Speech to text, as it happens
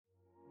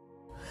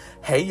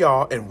Hey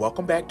y'all, and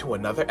welcome back to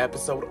another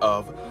episode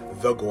of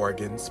The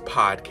Gorgons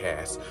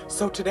Podcast.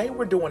 So today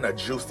we're doing a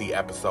juicy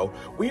episode.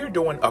 We are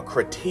doing a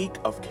critique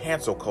of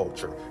cancel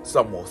culture,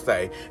 some will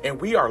say, and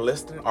we are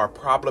listing our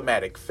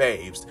problematic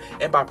faves.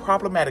 And by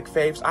problematic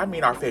faves, I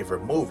mean our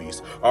favorite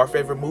movies, our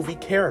favorite movie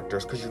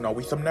characters, because you know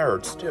we some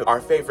nerds too,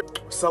 our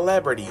favorite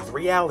celebrities,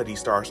 reality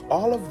stars,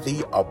 all of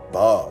the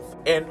above.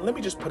 And let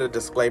me just put a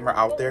disclaimer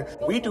out there.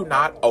 We do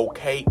not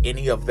okay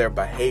any of their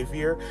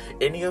behavior.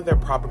 Any of their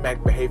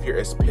problematic behavior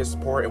is piss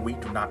poor, and we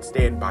do not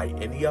stand by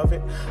any of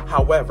it.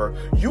 However,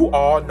 you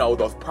all know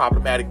those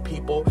problematic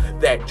people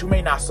that you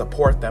may not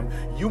support them,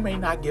 you may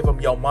not give them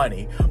your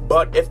money,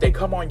 but if they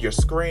come on your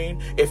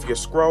screen, if you're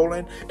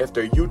scrolling, if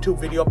their YouTube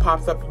video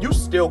pops up, you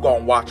still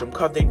gonna watch them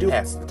because they do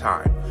pass the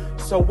time.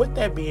 So with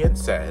that being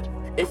said,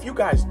 if you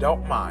guys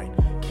don't mind,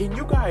 can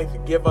you guys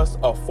give us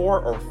a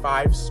 4 or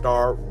 5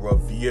 star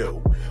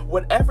review?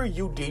 Whatever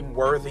you deem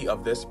worthy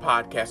of this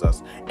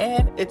podcast.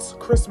 And it's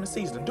Christmas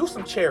season. Do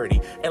some charity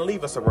and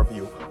leave us a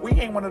review. We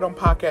ain't one of them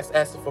podcasts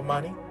asking for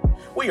money.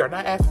 We are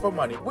not asking for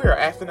money. We are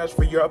asking us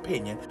for your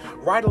opinion.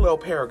 Write a little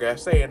paragraph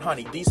saying,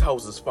 honey, these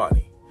hoes is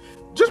funny.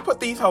 Just put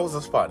these hoes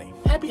is funny.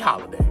 Happy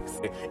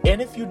holidays.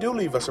 And if you do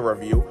leave us a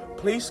review,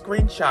 please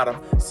screenshot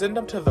them, send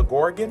them to the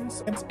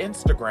Gorgons'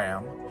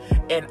 Instagram,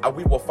 and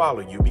we will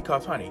follow you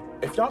because, honey,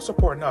 if y'all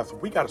supporting us,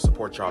 we got to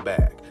support y'all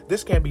back.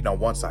 This can't be no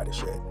one-sided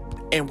shit.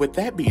 And with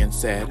that being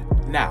said,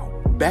 now,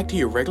 back to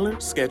your regular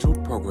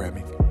scheduled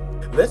programming.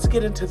 Let's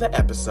get into the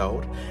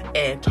episode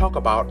and talk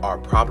about our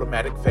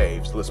problematic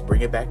faves. Let's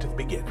bring it back to the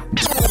beginning.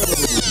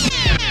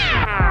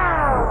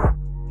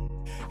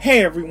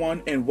 Hey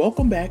everyone, and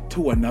welcome back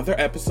to another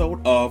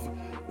episode of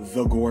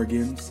The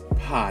Gorgons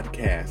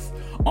Podcast.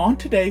 On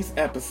today's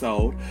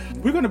episode,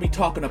 we're going to be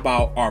talking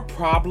about our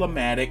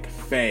problematic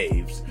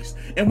faves.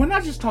 And we're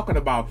not just talking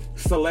about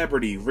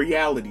celebrity,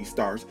 reality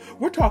stars.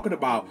 We're talking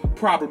about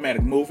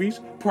problematic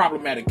movies,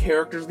 problematic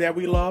characters that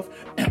we love,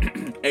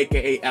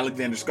 aka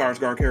Alexander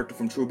Skarsgård character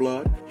from True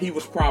Blood. He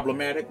was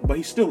problematic, but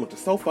he still looked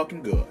so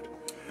fucking good.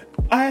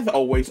 As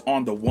always,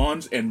 on the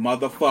ones and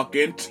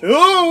motherfucking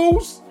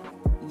twos.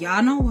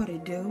 Y'all know what to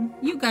do.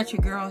 You got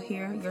your girl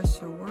here, your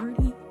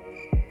sorority.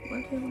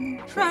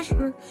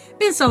 Treasurer.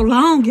 Been so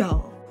long,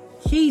 y'all.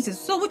 Jesus.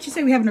 So what you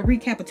say we having a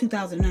recap of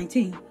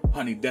 2019?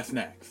 Honey, that's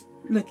next.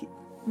 Look,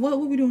 what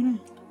we doing now?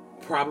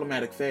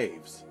 Problematic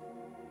faves.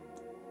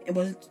 It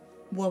was,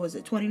 what was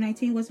it,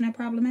 2019? Wasn't that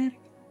problematic?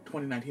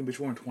 2019, bitch,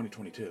 we're in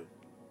 2022.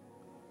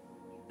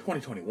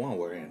 2021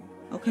 we're in.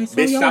 Okay, so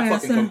bitch, your stop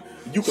ass fucking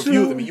you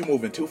confusing me. You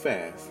moving too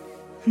fast.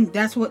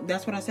 That's what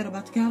I said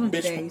about the calendar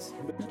bitch, days.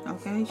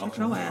 Okay, shut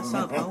your ass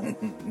up, ho.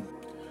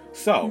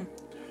 So,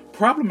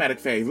 problematic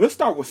fave. Let's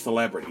start with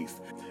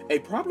celebrities. A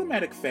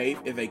problematic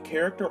fave is a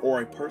character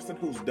or a person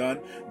who's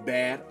done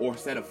bad or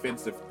said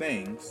offensive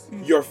things.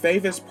 Your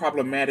fave is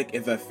problematic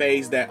is a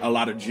phase that a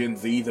lot of Gen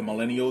Zs and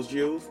millennials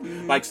use.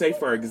 Like, say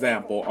for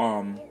example,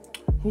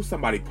 who's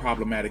somebody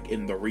problematic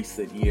in the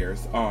recent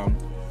years?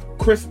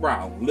 Chris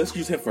Brown. Let's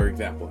use him for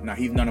example. Now,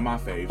 he's none of my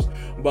faves,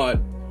 but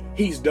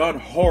he's done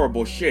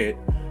horrible shit.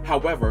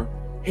 However,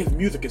 his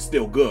music is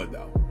still good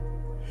though.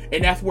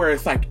 And that's where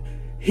it's like,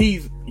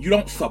 you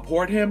don't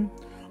support him,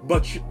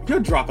 but you're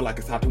dropping like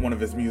it's hot to one of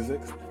his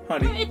musics,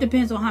 honey. It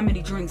depends on how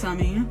many drinks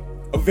I'm in.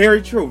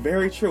 Very true,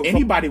 very true.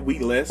 Anybody we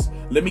list,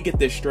 let me get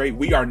this straight,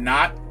 we are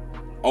not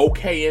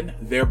okaying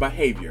their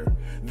behavior.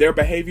 Their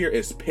behavior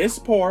is piss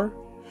poor,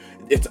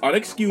 it's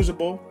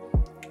unexcusable,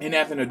 and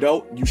as an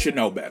adult, you should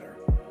know better.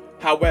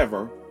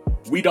 However,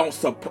 we don't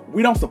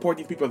support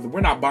these people.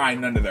 We're not buying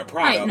none of their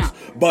products. Right, no.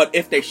 But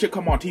if they should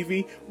come on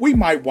TV, we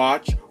might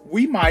watch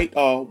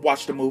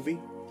the movie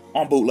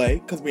on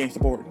bootleg because we ain't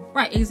supporting.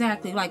 Right,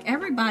 exactly. Like,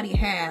 everybody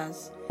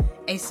has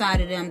a side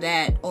of them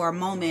that, or a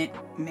moment,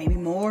 maybe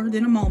more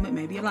than a moment,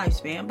 maybe a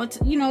lifespan, but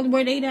you know,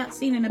 where they not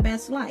seen in the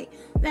best light.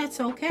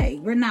 That's okay.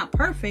 We're not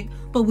perfect,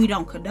 but we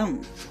don't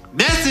condone.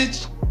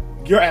 Message.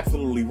 You're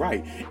absolutely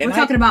right. And we're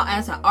talking about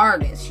as an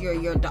artist,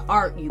 you're the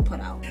art you put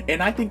out.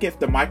 And I think if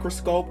the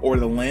microscope or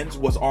the lens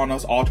was on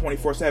us all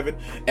 24/7,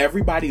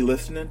 everybody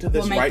listening to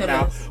this right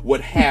now would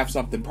have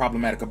something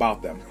problematic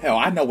about them. Hell,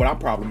 I know what I'm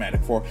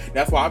problematic for.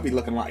 That's why I be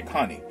looking like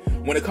honey.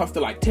 When it comes to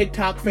like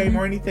TikTok fame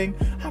or anything,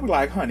 I be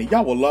like, honey,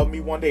 y'all will love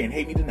me one day and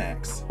hate me the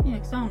next. Yeah,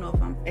 because I don't know if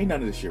I'm... Ain't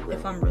none of this shit real.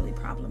 If I'm really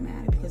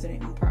problematic, because it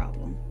ain't my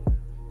problem.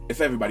 It's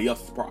everybody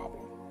else's problem.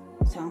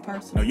 Sound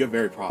personal. No, you're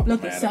very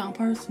problematic. Look, it sound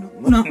personal.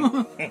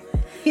 No.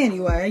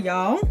 Anyway,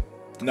 y'all.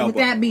 No, with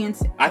that being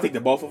said, I think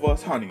that both of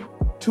us, honey,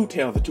 two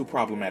tails are two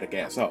problematic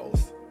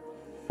assholes.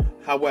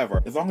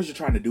 However, as long as you're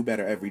trying to do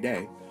better every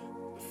day,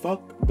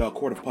 fuck the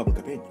court of public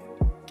opinion.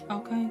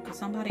 Okay, because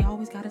somebody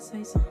always got to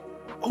say something.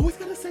 Always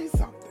got to say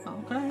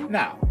something. Okay.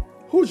 Now,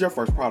 who's your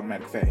first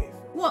problematic fave?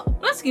 Well,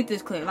 let's get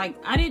this clear. Like,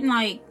 I didn't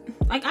like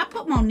I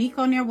put Monique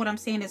on there. What I'm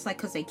saying is like,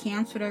 because they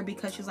canceled her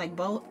because she's like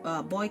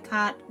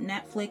boycott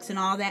Netflix and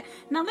all that.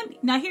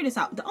 Now hear this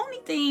out. The only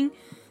thing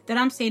that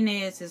I'm saying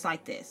is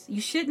like this.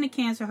 You shouldn't have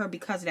canceled her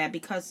because of that,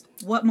 because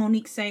what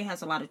Monique say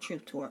has a lot of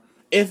truth to her.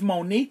 Is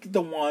Monique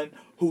the one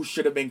who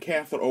should have been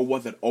canceled, or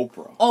was it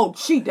Oprah? Oh,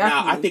 she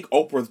definitely. Now, I think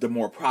Oprah's the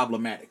more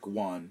problematic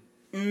one.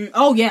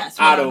 Oh, yes.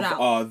 Out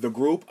of the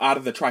group, out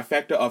of the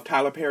trifecta of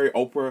Tyler Perry,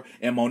 Oprah,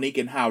 and Monique,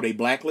 and how they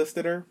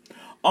blacklisted her,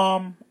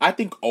 I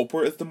think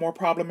Oprah is the more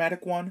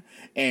problematic one,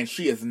 and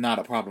she is not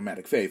a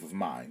problematic fave of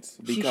mine.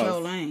 She's so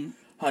lame.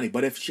 Honey,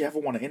 but if she ever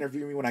want to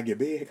interview me when I get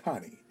big,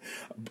 honey,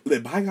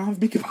 let bygones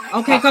be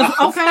bygones. Okay,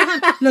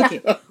 look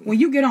it. When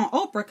you get on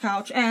Oprah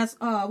couch, as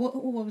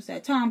what was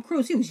that? Tom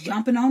Cruise, he was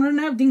jumping on her and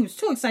everything. He was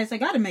too excited. He's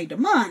like, I gotta make the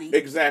money.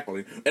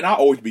 Exactly, and I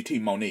always be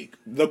Team Monique.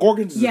 The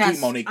Gorgons is a Team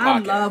Monique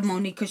podcast. I love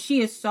Monique because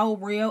she is so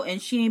real, and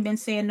she ain't been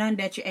saying nothing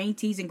that your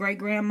aunties and great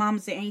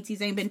grandmamas and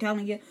aunties ain't been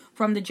telling you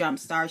from the jump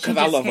start. She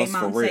just came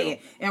out and said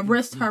it and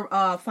risked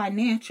her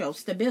financial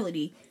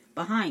stability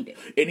behind it.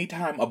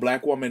 Anytime a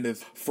black woman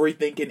is free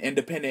thinking,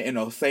 independent, and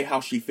will say how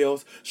she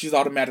feels, she's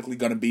automatically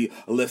going to be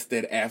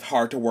listed as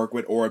hard to work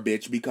with or a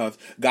bitch, because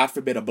God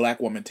forbid a black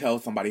woman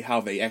tells somebody how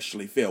they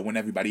actually feel when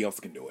everybody else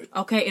can do it.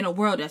 Okay, in a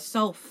world that's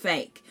so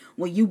fake,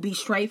 when you be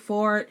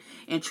straightforward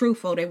and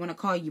truthful, they want to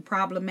call you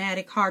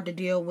problematic, hard to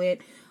deal with,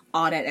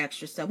 all that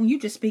extra stuff. When you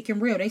just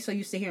speaking real, they so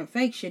used to hearing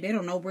fake shit, they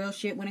don't know real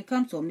shit when it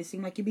comes to them. It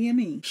seems like you're being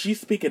mean.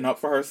 She's speaking up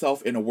for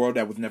herself in a world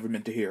that was never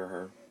meant to hear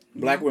her.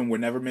 Black people were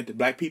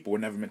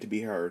never meant to be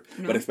heard,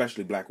 but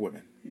especially black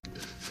women.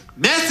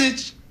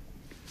 Message.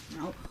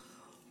 No.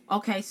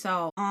 Okay,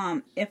 so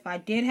if I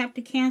did have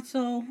to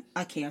cancel,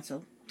 I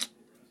cancel.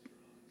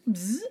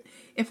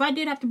 If I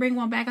did have to bring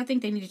one back, I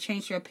think they need to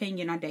change their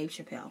opinion on Dave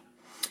Chappelle.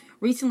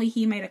 Recently,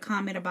 he made a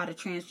comment about a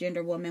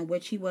transgender woman,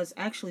 which he was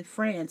actually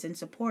friends and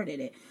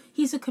supported it.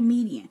 He's a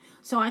comedian,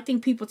 so I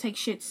think people take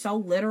shit so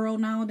literal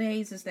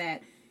nowadays. Is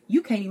that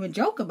you can't even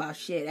joke about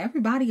shit.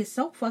 Everybody is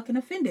so fucking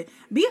offended.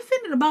 Be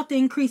offended about the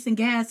increase in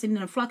gas and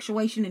the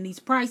fluctuation in these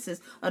prices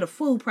of the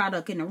food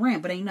product and the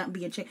rent, but ain't nothing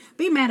being changed.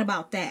 Be mad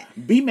about that.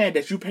 Be mad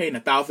that you paying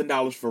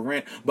 $1,000 for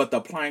rent, but the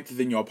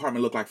appliances in your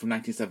apartment look like from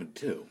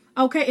 1972.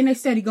 Okay, and they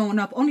steady going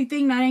up. Only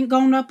thing that ain't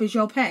going up is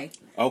your pay.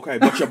 Okay,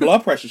 but your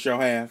blood pressure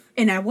sure have.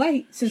 And that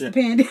weight since the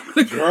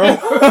pandemic. Girl.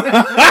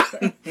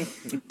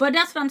 But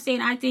that's what I'm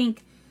saying. I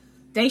think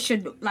they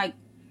should, like,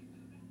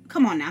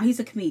 come on now, he's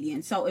a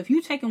comedian. So if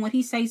you taking what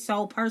he says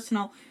so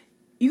personal,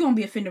 you're going to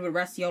be offended with the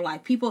rest of your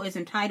life. People is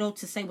entitled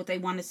to say what they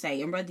want to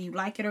say. And whether you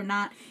like it or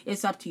not,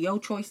 it's up to your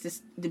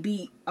choice to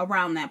be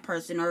around that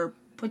person or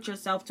put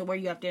yourself to where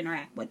you have to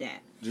interact with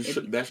that.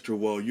 That's true.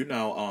 Well, you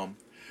know,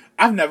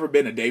 I've never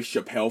been a Dave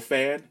Chappelle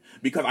fan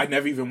because I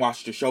never even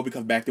watched the show,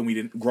 because back then we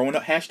didn't, growing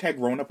up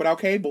without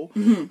cable.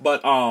 Mm-hmm.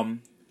 But,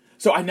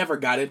 so I never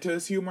got into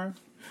his humor.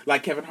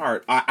 Like Kevin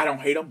Hart, I don't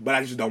hate him, but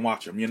I just don't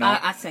watch him, you know?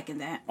 I second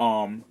that.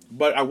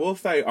 But I will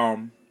say,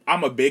 I'm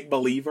a big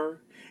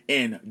believer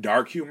in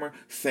dark humor.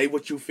 Say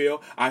what you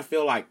feel. I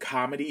feel like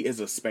comedy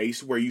is a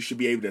space where you should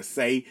be able to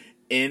say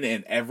in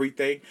and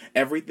everything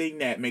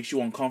that makes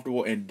you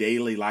uncomfortable in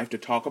daily life to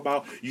talk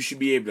about. You should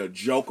be able to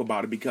joke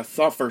about it, because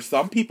for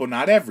some people,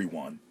 not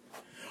everyone,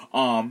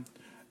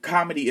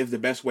 comedy is the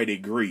best way to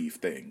grieve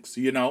things,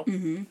 you know?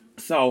 Mm-hmm.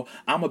 So,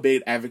 I'm a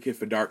big advocate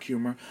for dark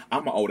humor.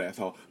 I'm an old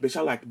asshole. Bitch,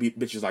 I like to be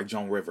bitches like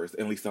Joan Rivers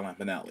and Lisa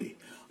Lampanelli.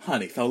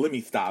 Honey, so let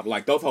me stop.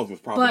 Like, those hoes was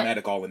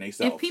problematic all in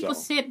themselves. If people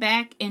sit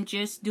back and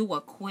just do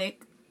a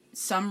quick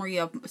summary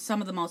of some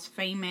of the most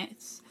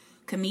famous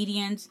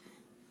comedians,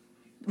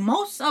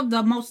 most of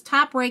the most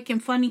top-ranking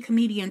funny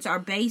comedians are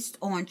based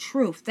on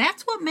truth.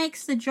 That's what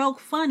makes the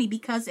joke funny,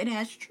 because it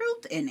has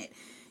truth in it.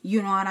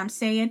 You know what I'm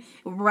saying?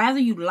 Whether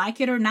you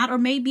like it or not, or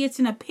maybe it's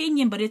an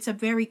opinion, but it's a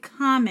very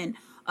common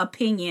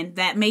opinion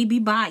that may be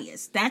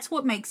biased. That's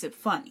what makes it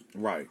funny.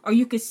 Right. Or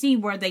you can see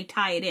where they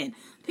tie it in.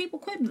 People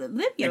quit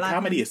live your life.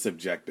 Comedy is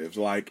subjective.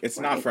 Like, it's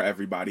not for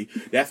everybody.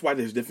 That's why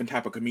there's different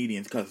type of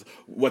comedians, because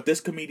what this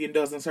comedian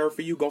doesn't serve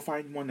for you, go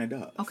find one that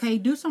does. Okay,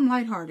 do some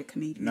lighthearted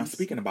comedians. Now,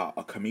 speaking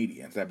about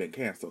comedians that have been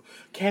canceled,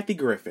 Kathy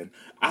Griffin.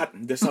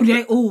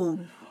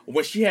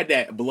 When she had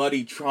that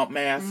bloody Trump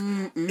mask,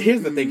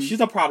 here's the thing.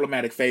 She's a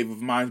problematic fave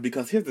of mine,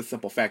 because here's the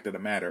simple fact of the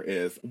matter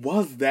is,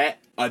 was that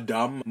a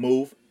dumb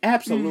move?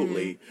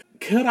 Absolutely.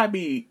 Could I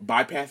be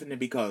bypassing it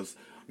because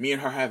me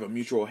and her have a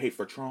mutual hate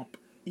for Trump?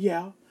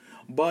 Yeah.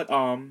 But,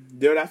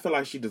 did I feel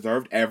like she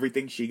deserved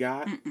everything she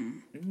got?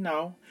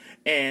 No.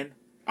 And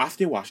I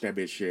still watch that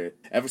bitch shit.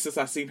 Ever since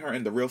I seen her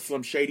in the Real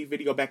Slim Shady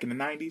video back in the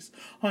 90s,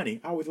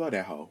 honey, I always love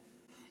that hoe.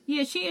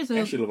 Yeah, she is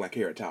and she look like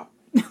Carrot Top.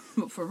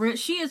 For real.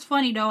 She is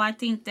funny, though. I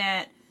think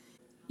that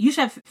you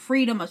should have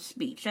freedom of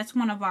speech. That's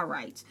one of our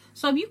rights.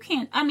 So if you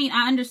can't, I mean,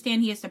 I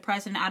understand he is the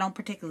president. I don't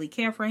particularly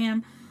care for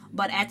him.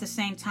 But at the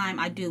same time,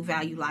 I do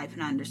value life,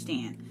 and I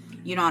understand.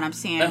 You know what I'm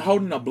saying? And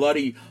holding a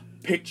bloody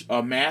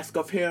mask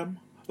of him,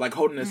 like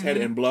holding his head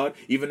in blood,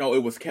 even though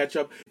it was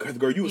ketchup. Because,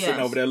 girl, you were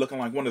sitting over there looking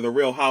like one of the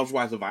real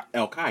housewives of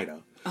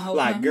Al-Qaeda. Okay.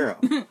 Like, girl.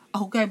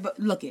 Okay, but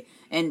look it.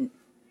 And,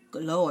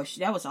 Lord,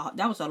 that was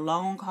a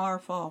long,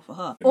 hard fall for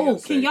her. Oh,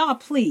 can y'all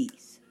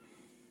please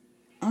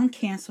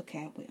uncancel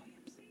Cat Williams?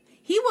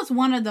 He was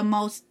one of the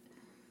most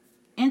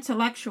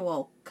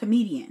intellectual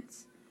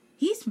comedians.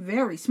 He's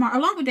very smart,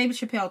 along with David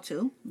Chappelle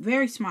too.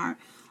 Very smart.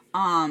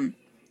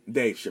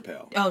 Dave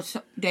Chappelle. Oh,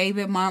 so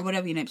David, Mark,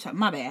 whatever your name is.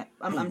 My bad.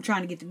 I'm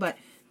trying to get to, but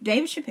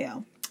David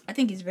Chappelle, I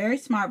think he's very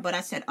smart, but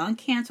I said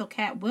uncancel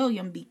Cat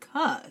Williams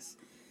because,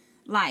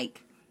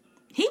 like,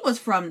 he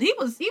was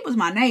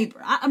my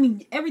neighbor. I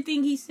mean,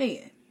 everything he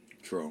said.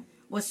 True.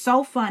 Was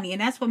so funny, and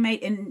that's what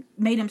made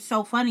him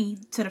so funny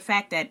to the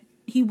fact that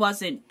he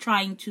wasn't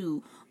trying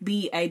to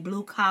be a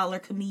blue collar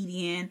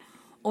comedian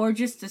or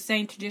just the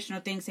same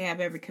traditional things they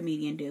have every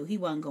comedian do. He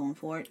wasn't going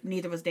for it.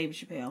 Neither was David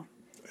Chappelle.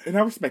 And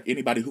I respect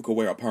anybody who could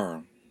wear a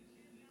perm.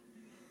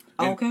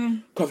 Okay.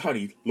 Because,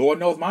 honey, Lord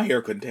knows my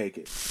hair couldn't take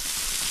it.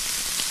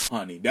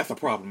 Honey, that's a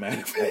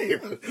problematic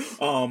favor.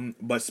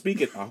 But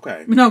speaking,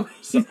 okay. No.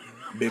 So,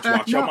 bitch,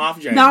 watch your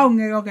mouth, Jane. No,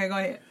 okay, go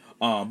ahead.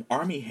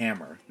 Armie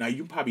Hammer. Now,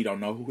 you probably don't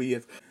know who he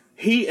is.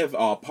 He is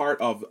part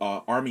of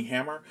Armie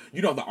Hammer.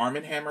 You know the Arm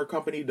 & Hammer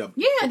company?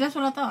 Yeah, that's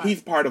what I thought.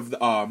 He's part of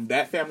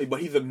that family, but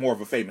he's more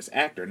of a famous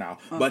actor now.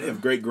 Okay. But his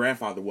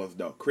great-grandfather was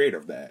the creator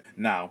of that.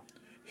 Now,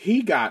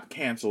 he got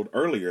canceled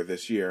earlier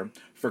this year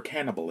for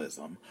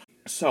cannibalism.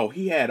 So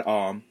he had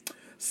a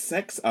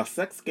sex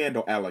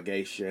scandal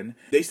allegation.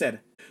 They said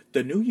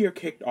the new year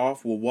kicked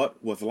off with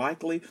what was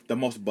likely the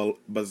most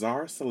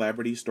bizarre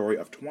celebrity story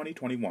of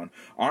 2021.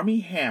 Armie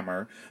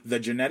Hammer, the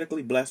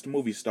genetically blessed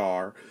movie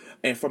star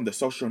and from the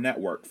Social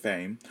Network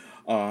fame,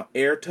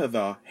 heir to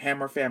the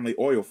Hammer family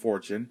oil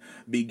fortune,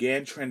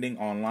 began trending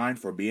online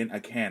for being a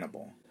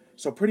cannibal.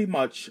 So pretty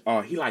much,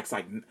 he likes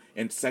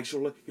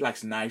he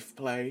likes knife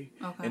play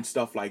and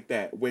stuff like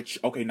that. Which,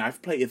 okay,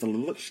 knife play is a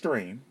little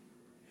extreme,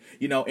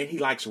 you know, and he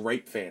likes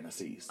rape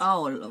fantasies.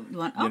 Oh,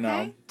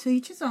 okay, to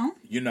each his own.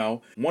 You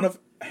know, one of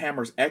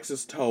Hammer's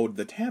exes told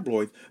the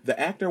tabloids the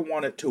actor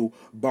wanted to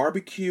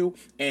barbecue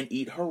and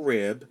eat her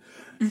rib.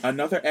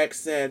 Another ex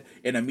said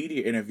in a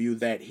media interview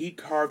that he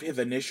carved his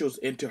initials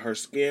into her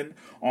skin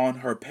on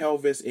her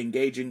pelvis,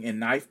 engaging in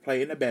knife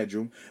play in the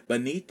bedroom.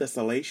 Beneath the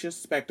salacious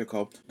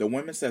spectacle, the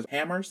woman says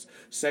Hammer's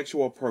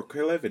sexual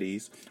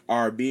proclivities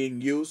are being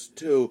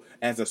used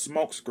as a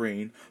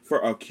smokescreen for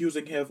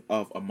accusing him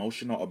of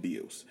emotional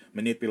abuse,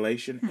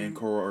 manipulation, and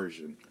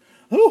coercion.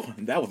 Ooh,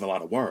 that was a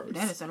lot of words.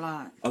 That is a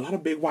lot. A lot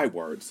of big white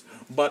words.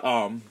 But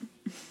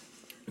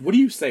what do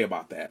you say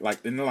about that?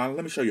 Like, let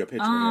me show you a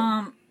picture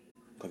here.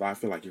 Because I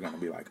feel like you're going to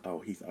be like, oh,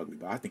 he's ugly.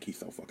 But I think he's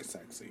so fucking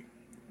sexy.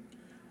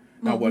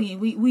 Well, now,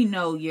 we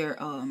know your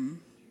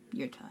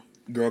type.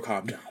 Girl,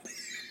 calm down.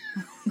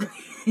 Look,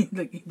 he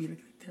be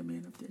looking at that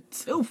man up there.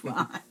 Too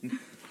fine.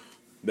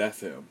 That's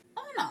him.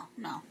 Oh,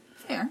 no.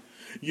 Fair.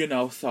 You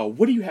know, so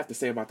what do you have to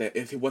say about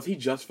that? Was he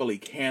justly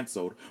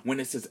canceled when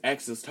it's his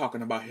exes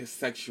talking about his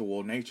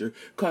sexual nature?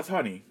 Because,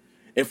 honey,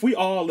 if we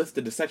all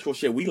listed the sexual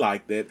shit we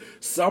like, that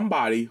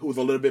somebody who's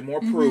a little bit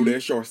more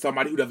prudish or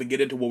somebody who doesn't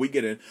get into what we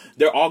get in,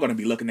 they're all going to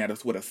be looking at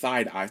us with a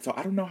side eye. So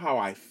I don't know how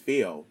I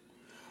feel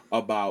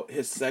about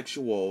his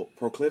sexual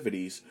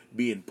proclivities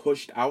being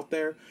pushed out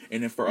there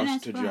and then for us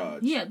to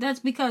judge. Yeah, that's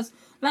because,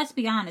 let's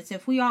be honest,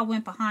 if we all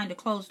went behind the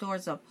closed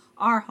doors of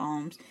our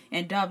homes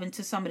and dived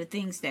into some of the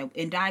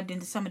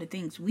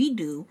things we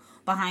do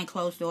behind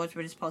closed doors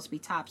where it's supposed to be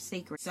top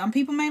secret. Some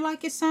people may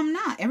like it, some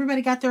not.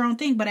 Everybody got their own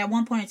thing, but at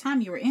one point in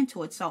time you were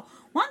into it. So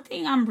one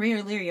thing I'm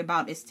really leery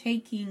about is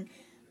taking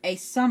a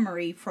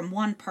summary from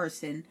one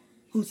person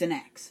who's an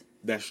ex.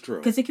 That's true.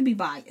 Because it can be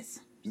biased.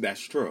 That's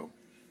true.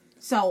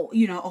 So,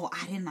 you know,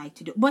 I didn't like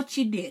to do it. But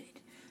you did it.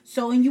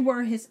 So, and you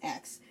were his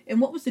ex. And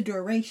what was the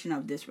duration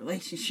of this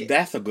relationship?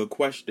 That's a good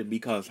question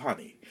because,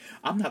 honey,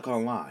 I'm not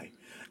going to lie.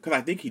 Because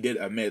I think he did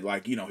admit,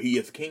 like, you know, he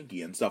is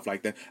kinky and stuff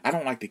like that. I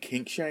don't like to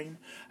kink shame.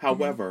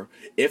 However,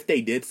 if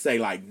they did say,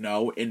 like,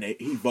 no, and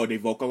they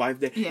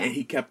vocalized it, and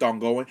he kept on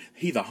going,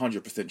 he's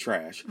 100%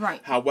 trash.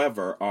 Right.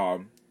 However,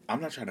 I'm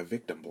not trying to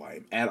victim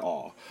blame at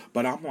all.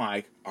 But I'm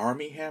like,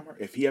 Armie Hammer,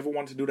 if he ever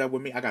wanted to do that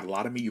with me, I got a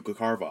lot of meat you could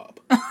carve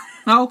up.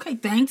 Okay,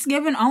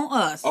 Thanksgiving on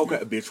us. Okay,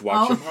 bitch,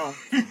 watch him,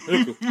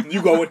 huh?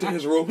 You go into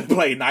his room and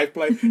play knife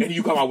play, and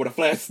you come out with a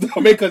flat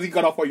stomach because he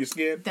cut off all your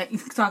skin.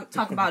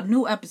 Talk about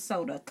new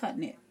episode of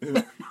Cutting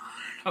It.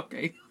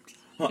 Okay.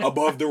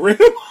 Above the rim.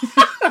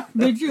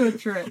 Did you a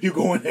trip? You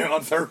go in there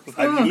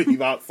uncircumcised, you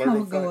leave out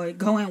circumcised. Oh,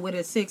 go in with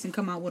a 6 and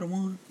come out with a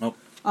 1. Nope.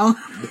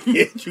 Oh.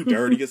 Bitch, you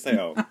dirty as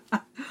hell.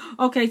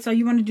 Okay, so do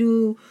you want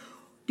to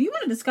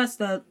discuss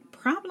the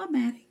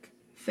problematic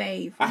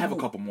fave? I have a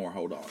couple more.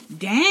 Hold on.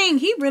 Dang,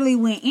 he really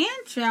went in,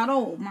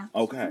 child.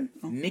 Okay.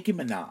 Nicki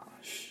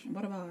Minaj.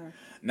 What about her?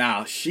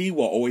 Now, she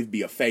will always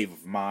be a fave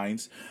of mine.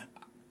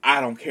 I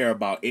don't care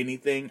about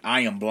anything.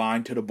 I am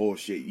blind to the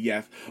bullshit,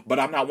 yes. But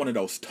I'm not one of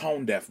those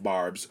tone-deaf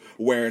barbs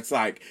where it's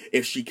like,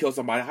 if she kills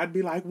somebody, I'd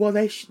be like, well,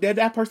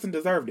 that person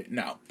deserved it.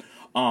 No.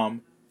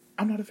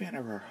 I'm not a fan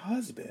of her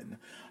husband.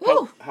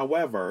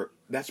 However,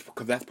 that's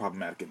because that's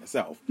problematic in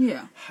itself.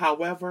 Yeah.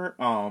 However,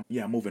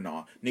 moving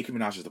on. Nicki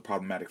Minaj is a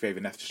problematic fave,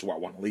 and that's just where I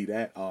want to leave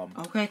that.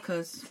 Okay,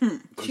 because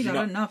she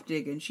got enough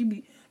digging. She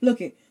be,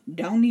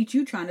 don't need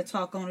you trying to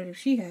talk on it if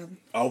she haven't.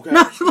 Okay.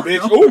 Bitch,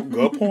 oh,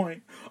 good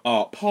point.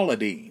 Paula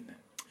Deen.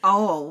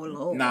 Oh,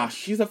 Lord. Nah,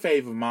 she's a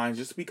fave of mine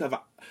just because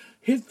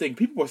Here's the thing.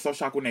 People were so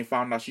shocked when they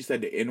found out she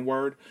said the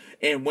N-word.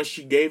 And when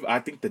she gave, I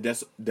think,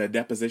 the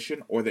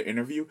deposition or the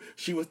interview,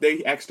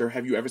 they asked her,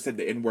 have you ever said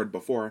the N-word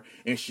before?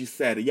 And she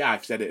said, yeah,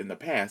 I've said it in the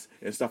past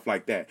and stuff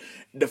like that.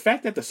 The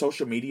fact that the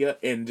social media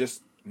and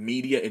just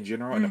media in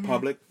general and the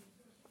public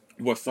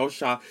was so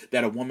shocked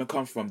that a woman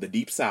comes from the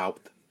deep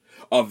South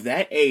of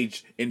that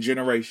age and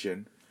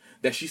generation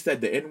that she said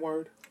the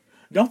N-word.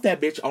 Don't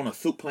that bitch own a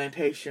soup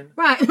plantation?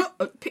 Right.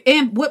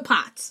 And wood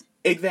pots.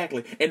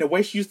 Exactly. And the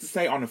way she used to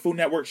say on the Food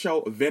Network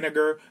show,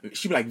 vinegar,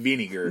 she'd be like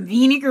vinegar.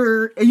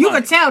 Vinegar. You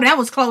could tell that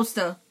was close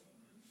to...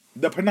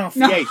 The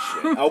pronunciation.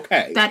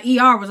 Okay. That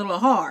ER was a little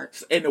hard.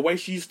 And the way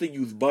she used to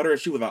use butter,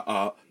 she was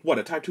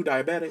a type 2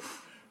 diabetic?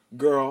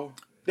 Girl,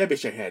 that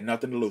bitch ain't had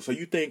nothing to lose. So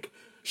you think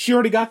she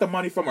already got the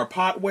money from her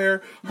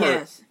potware,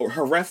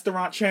 her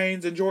restaurant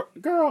chains, and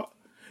girl...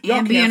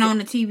 And being on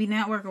the TV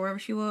network or wherever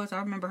she was. I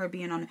remember her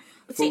being on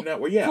the Food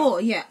Network, yeah. Cool,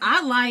 yeah.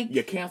 I like...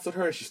 You canceled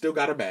her and she still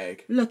got her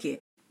bag. Look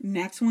it.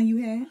 Next one you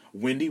had?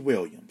 Wendy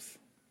Williams.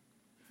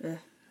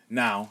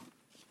 Now,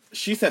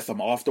 she said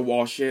some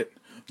off-the-wall shit,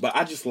 but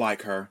I just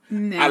like her.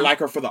 No. I like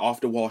her for the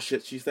off-the-wall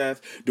shit she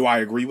says. Do I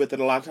agree with it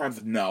a lot of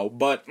times? No.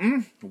 But,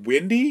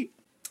 Wendy?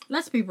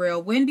 Let's be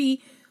real.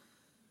 Wendy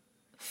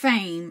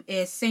fame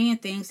is saying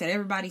things that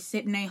everybody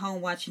sitting at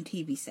home watching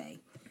TV say.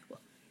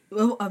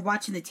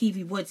 Watching the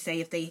TV would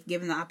say if they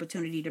given the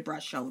opportunity to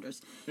brush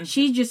shoulders. Mm-hmm.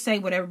 She just say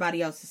what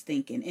everybody else is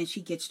thinking, and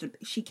she catches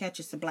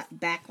the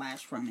backlash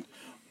from it.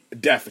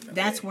 Definitely.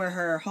 That's where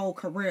her whole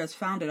career is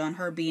founded, on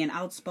her being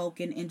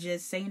outspoken and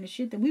just saying the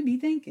shit that we be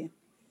thinking.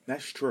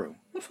 That's true.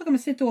 What the fuck, I'm gonna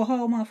sit through a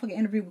whole motherfucking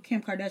interview with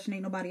Kim Kardashian,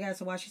 ain't nobody asked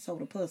her why she sold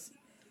her pussy.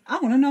 I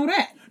want to know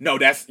that. No,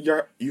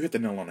 you hit the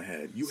nail on the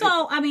head.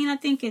 I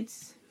think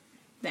it's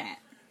that.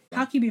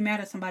 How can you be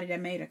mad at somebody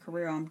that made a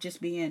career on just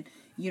being,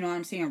 you know what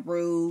I'm saying,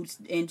 rude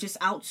and just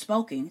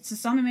outspoken? So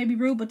something may be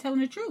rude, but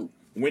telling the truth.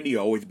 Wendy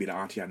will always be the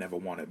auntie I never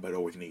wanted, but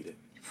always needed.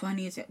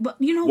 Funny as it. But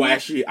you know what? Well,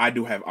 actually, I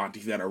do have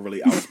aunties that are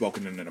really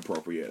outspoken and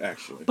inappropriate,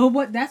 actually.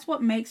 But that's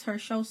what makes her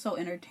show so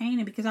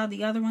entertaining, because all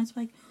the other ones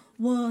like,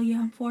 well, yeah,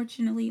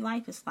 unfortunately,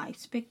 life is life.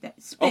 Spit.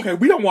 Okay,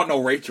 we don't want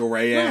no Rachel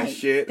Ray ass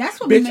shit. That's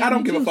what bitch, I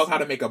don't give a fuck how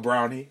to make a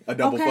brownie, a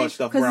double fudge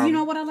stuffed brownie. Because you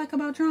know what I like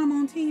about drama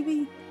on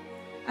TV?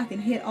 I can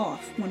hit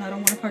off when I don't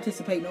want to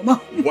participate no more.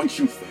 What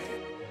you say?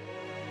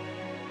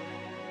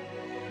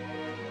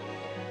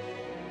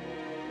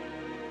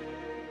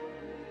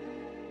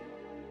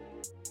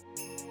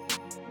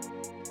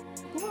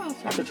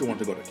 I thought you wanted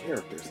to go to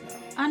characters now.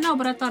 I know,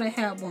 but I thought I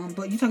had one.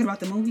 But you talking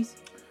about the movies?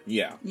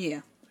 Yeah.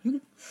 Yeah.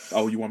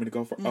 Oh, you want me to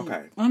go for?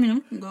 Okay. I mean, I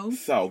can go.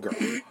 So, girl,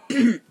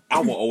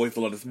 I will always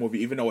love this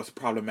movie, even though it's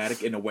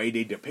problematic in the way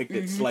they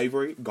depicted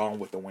slavery. Gone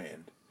with the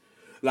Wind.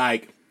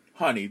 Like,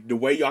 honey, the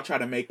way y'all try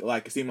to make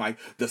it seem like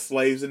the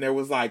slaves in there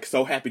was like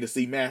so happy to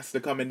see Master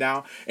coming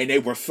down, and they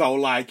were so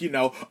like,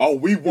 oh,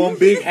 we one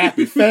big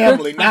happy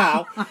family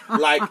now.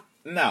 Like,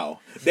 no,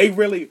 they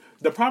really.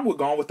 The problem with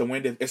Gone with the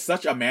Wind is it's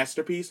such a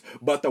masterpiece,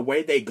 but the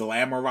way they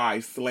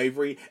glamorize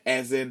slavery,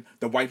 as in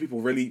the white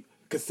people really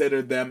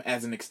considered them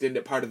as an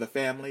extended part of the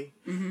family,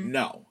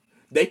 no.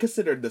 They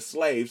considered the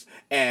slaves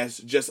as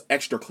just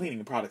extra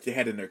cleaning products they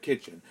had in their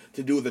kitchen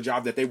to do the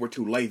job that they were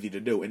too lazy to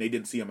do, and they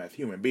didn't see them as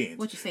human beings.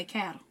 What you say,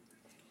 cattle?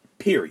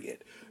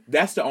 Period.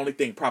 That's the only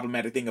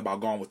problematic thing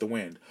about Gone with the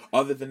Wind.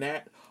 Other than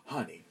that,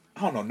 honey,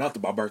 I don't know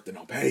nothing about birthing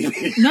no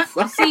baby.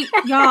 See,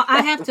 y'all,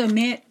 I have to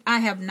admit, I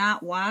have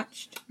not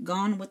watched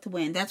Gone with the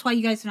Wind. That's why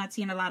you guys are not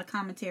seeing a lot of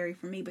commentary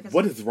from me. Because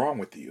what is wrong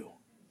with you?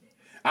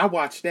 I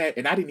watched that,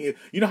 and I didn't hear...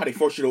 You know how they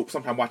force you to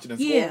sometimes watch it in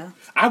school? Yeah.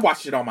 I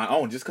watched it on my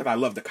own just because I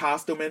love the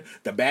costuming,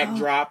 the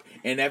backdrop,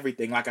 and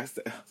everything. Like I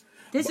said...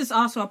 This is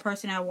also a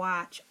person I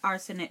watch,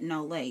 Arsenic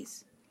No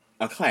Lace.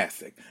 A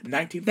classic.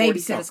 1940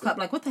 Babysitter's Club.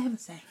 Like, what the hell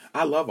is that?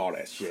 I love all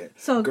that shit.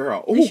 So,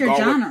 girl, what's your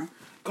genre?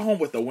 Gone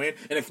with the Wind,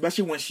 and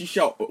especially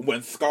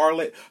when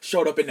Scarlett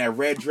showed up in that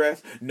red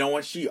dress,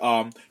 knowing she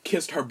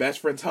kissed her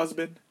best friend's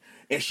husband,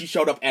 and she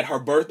showed up at her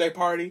birthday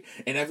party,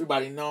 and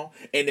everybody know,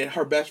 and then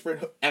her best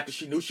friend, after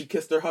she knew she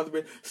kissed her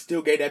husband,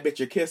 still gave that bitch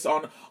a kiss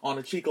on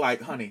the cheek,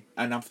 like, honey,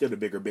 and I'm still the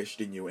bigger bitch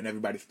than you, and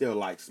everybody still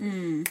likes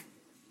me.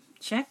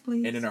 Check,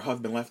 please. And then her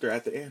husband left her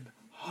at the end.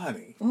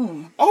 Honey.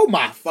 Ooh. Oh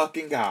my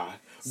fucking God.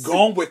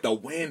 Gone with the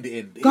Wind,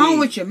 indeed. Gone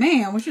with your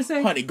man. What you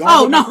say? Honey,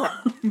 gone with my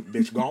crowd.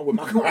 Bitch, gone with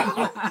my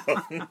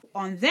crowd.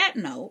 On that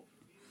note,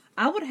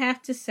 I would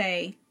have to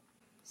say,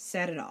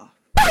 Set It Off.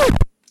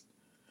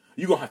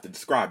 You're going to have to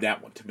describe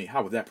that one to me.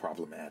 How was that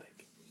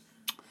problematic?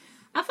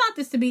 I found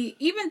this to be,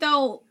 even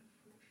though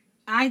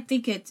I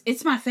think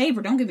it's my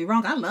favorite, don't get me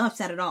wrong, I love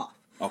Set It Off.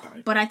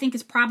 Okay. But I think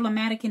it's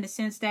problematic in the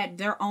sense that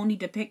they're only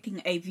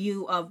depicting a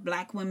view of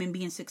black women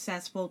being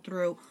successful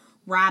through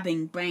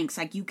robbing banks.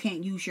 Like, you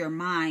can't use your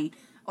mind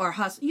or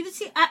hustle. You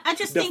see, I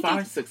just think...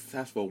 Define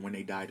successful when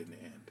they died in the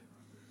end.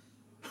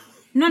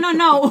 No.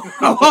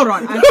 Oh, hold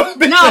on.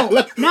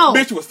 No.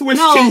 Bitch was Swiss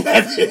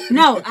cheese.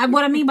 No,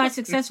 what I mean by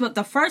successful,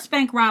 the first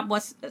bank rob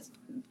was...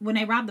 When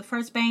they robbed the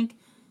first bank,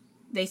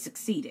 they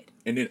succeeded.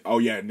 And then,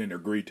 and then the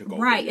greed took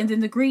over. Right, yeah. and then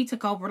the greed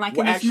took over. Like,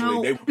 well,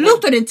 actually,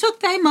 Luther then took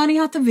their money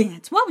out the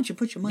vents. Why would you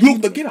put your money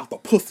Luther, get out the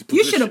pussy position.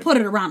 You should have put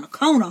it around the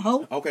corner,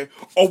 ho. Okay.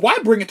 Or why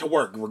bring it to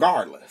work,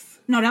 regardless?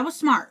 No, that was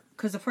smart.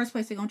 Because the first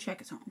place they're going to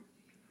check is home.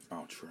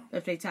 Oh, true.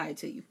 If they tie it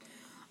to you.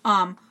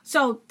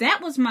 So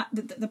that was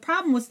the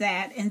problem was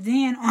that. And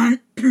then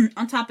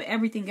on top of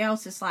everything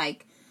else, it's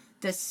like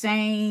the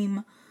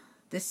same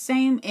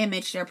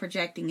image they're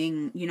projecting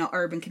in,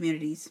 urban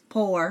communities.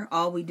 Poor,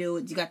 all we do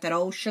is you got that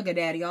old sugar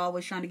daddy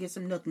always trying to get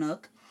some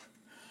nook.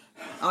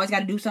 Always got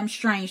to do something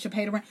strange to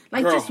pay the rent.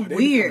 Like, girl, just they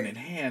weird. Be coming in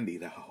handy,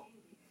 though.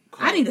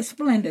 I need a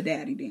Splendor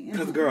daddy then.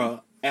 Because,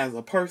 girl, as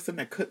a person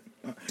that could...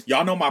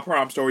 y'all know my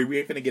prom story. We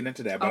ain't finna get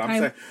into that. But okay. I'm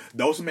saying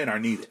those men are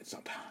needed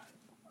sometimes.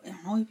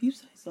 Oh, if you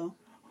say so.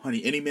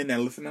 Honey, any men that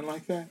are listening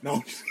like that?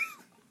 No.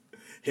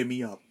 Hit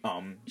me up.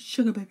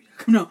 Sugar baby.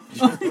 No.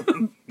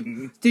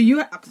 Do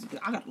you...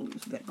 I got to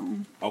lose that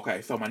on.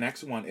 Okay, so my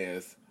next one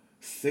is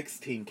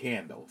 16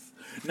 Candles.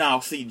 Now,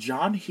 see,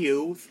 John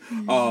Hughes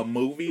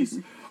movies...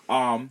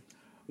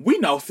 we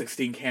know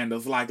 16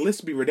 Candles. Like, let's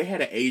be real. They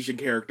had an Asian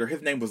character.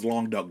 His name was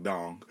Long Duck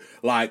Dong.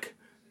 Like...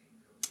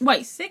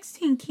 Wait,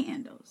 16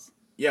 Candles?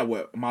 Yeah,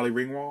 what? Molly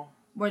Ringwald?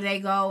 Where they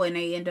go and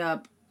they end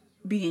up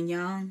being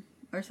young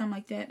or something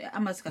like that? I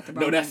must have got the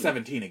wrong No, that's name.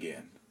 17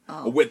 again.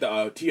 Oh. With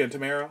Tia and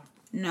Tamara?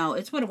 No,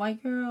 it's with a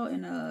white girl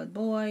and a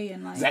boy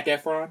and like... Zac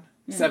Efron?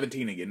 Yeah.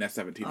 17 again. That's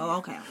 17 Oh,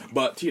 okay.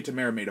 But Tia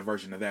Tamara made a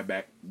version of that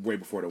back way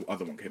before the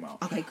other one came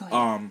out. Okay, go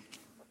ahead.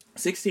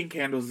 16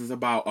 Candles is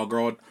about a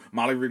girl,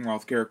 Molly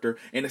Ringwald's character,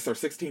 and it's her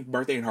 16th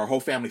birthday, and her whole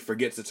family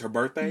forgets it's her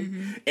birthday,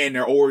 and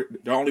they're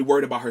only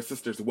worried about her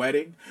sister's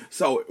wedding.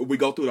 So we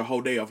go through the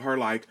whole day of her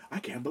like, I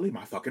can't believe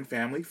my fucking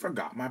family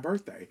forgot my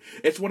birthday.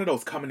 It's one of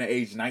those coming of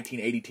age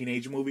 1980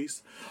 teenage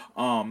movies.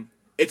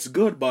 It's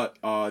good, but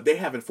they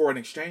have a foreign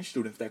exchange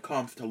student that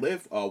comes to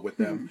live with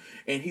them,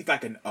 and he's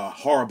like a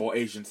horrible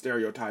Asian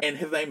stereotype, and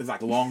his name is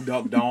like Long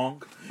Duck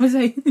Dong. What's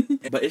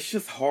that? But it's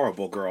just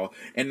horrible, girl.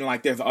 And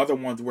like, there's other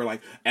ones where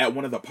like at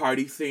one of the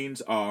party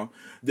scenes,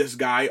 this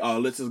guy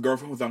lets his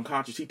girlfriend who's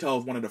unconscious. He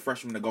tells one of the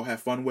freshmen to go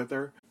have fun with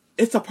her.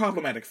 It's a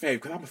problematic fave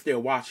because I'm gonna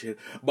still watch it,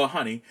 but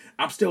honey,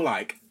 I'm still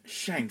like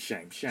shame.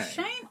 Shame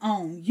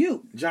on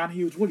you, John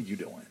Hughes. What are you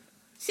doing?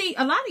 See,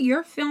 a lot of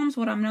your films,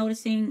 what I'm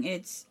noticing,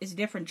 it's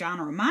different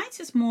genre. Mine's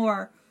is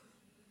more,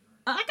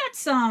 I got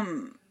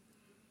some,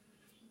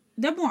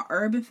 they're more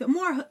urban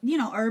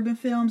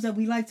films that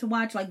we like to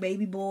watch, like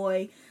Baby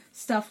Boy,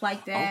 stuff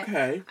like that.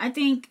 Okay. I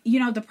think,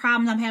 the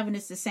problem I'm having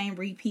is the same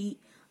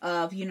repeat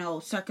of,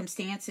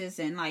 circumstances,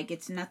 and like,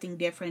 it's nothing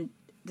different.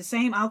 The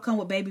same outcome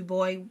with Baby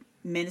Boy,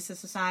 Menace to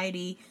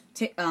Society,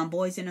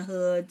 Boys in the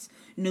Hoods,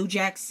 New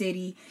Jack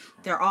City.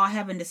 They're all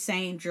having the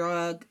same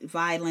drug,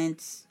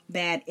 violence,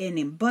 bad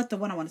ending. But the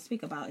one I want to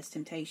speak about is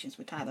Temptations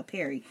with Tyler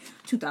Perry,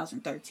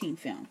 2013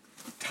 film.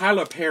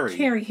 Tyler Perry.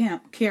 Carry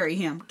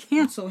him.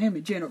 Cancel him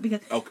in general.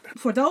 Because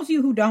for those of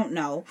you who don't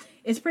know,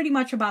 it's pretty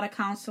much about a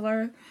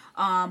counselor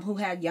who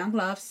had young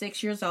love,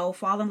 6 years old,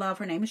 fall in love.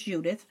 Her name is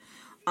Judith.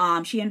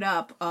 She ended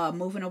up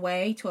moving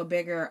away to a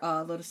bigger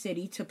little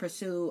city to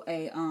pursue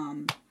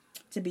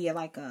to be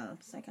a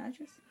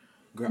psychiatrist?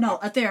 Girl, no,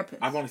 a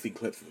therapist. I've only seen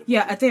clips of it.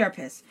 Yeah, a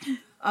therapist.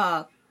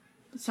 A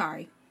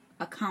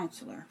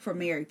counselor for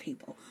married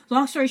people.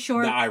 Long story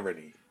short... The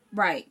irony.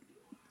 Right.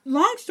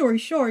 Long story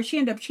short, she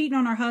ended up cheating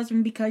on her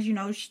husband because,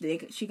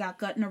 she got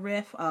cut in a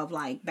riff of,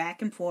 like,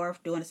 back and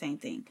forth, doing the same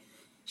thing.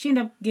 She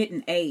ended up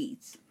getting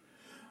AIDS.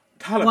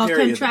 Tyler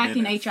Perry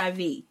contracting is a menace.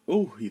 HIV.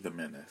 Ooh, he's a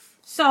menace.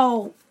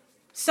 So...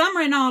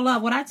 Summer and all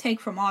love, what I take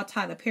from all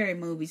Tyler Perry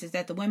movies is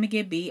that the women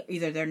get beat,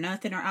 either they're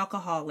nothing or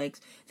alcoholics.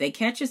 They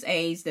catch his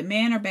AIDS. The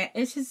men are bad.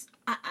 It's just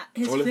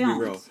his films. Let's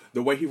be real.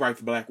 The way he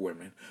writes black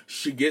women,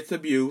 she gets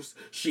abused.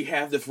 She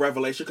has this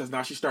revelation because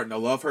now she's starting to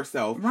love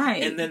herself.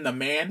 Right. And then the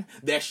man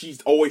that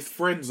she's always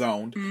friend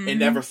zoned and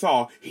never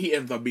saw, he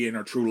ends up being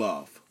her true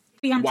love.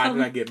 Why did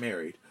I get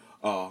married?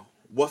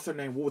 What's her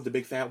name? What was the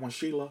big fat one?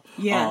 Sheila.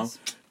 Yes.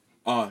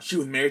 She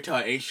was married to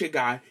an ancient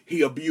guy.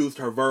 He abused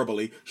her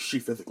verbally. She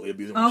physically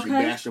abused him. She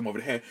bashed him over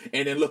the head.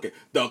 And then look at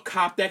the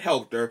cop that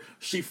helped her.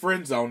 She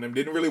friend zoned him.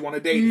 Didn't really want to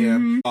date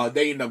him.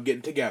 They ended up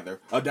getting together.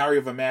 A Diary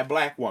of a Mad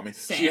Black Woman.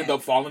 Sad. She ended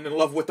up falling in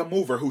love with a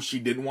mover who she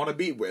didn't want to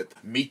be with.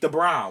 Meet the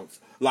Browns.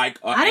 Like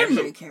I didn't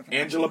really care for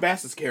Angela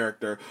Bassett's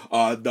character,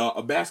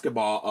 the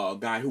basketball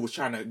guy who was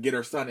trying to get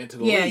her son into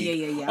the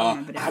league. Yeah. I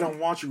remember that. I don't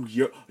want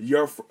you.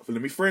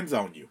 Let me friend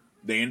zone you.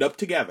 They end up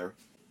together.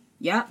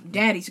 Yep,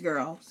 Daddy's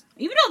Girls.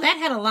 Even though that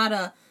had a lot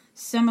of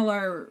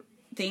similar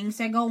things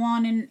that go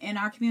on in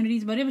our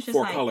communities, but it was just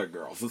for colored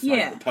girls. Let's not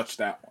even touch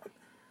that one.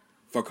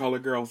 For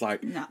colored girls,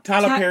 like no.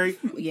 Tyler Perry,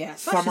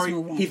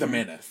 summary, he's a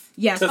menace.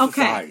 Yes, to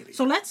society.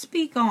 So let's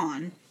speak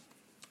on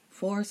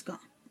Forrest Gump,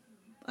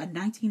 a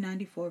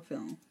 1994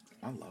 film.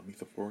 I love me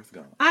some Forrest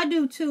Gump. I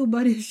do too,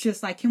 but it's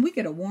just like, can we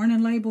get a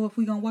warning label if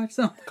we gonna watch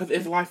something? Because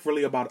is life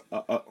really about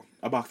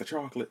a box of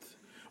chocolates?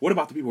 What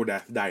about the people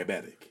that's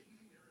diabetic?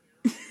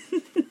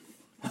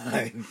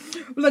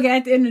 Look,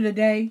 at the end of the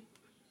day,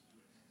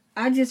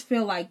 I just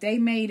feel like they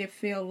made it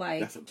feel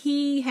like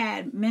he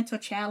had mental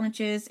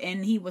challenges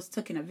and he was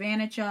taken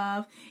advantage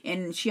of,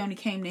 and she only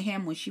came to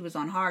him when she was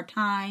on hard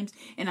times,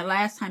 and the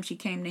last time she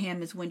came to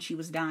him is when she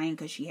was dying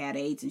because she had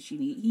AIDS and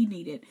he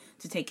needed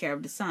to take care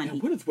of the son.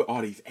 And what is with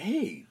all these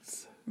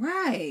AIDS?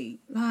 Right.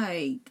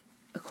 Like,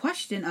 a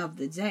question of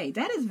the day.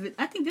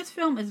 I think this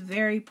film is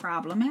very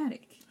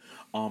problematic.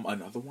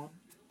 Another one,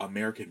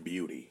 American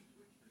Beauty.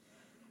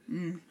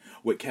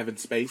 With Kevin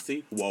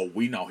Spacey. Well,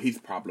 we know he's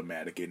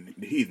problematic and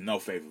he's no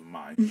favorite of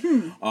mine.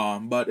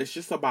 Mm-hmm. But it's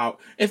just about,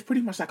 it's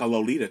pretty much like a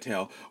Lolita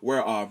tale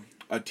where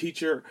a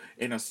teacher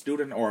and a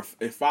student or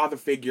a father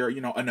figure, you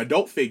know, an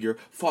adult figure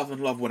falls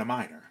in love with a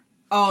minor.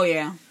 Oh,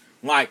 yeah.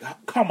 Like,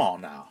 come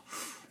on now.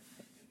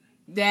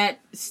 That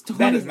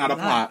is not a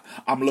plot.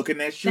 I'm looking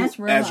at you,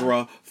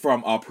 Ezra,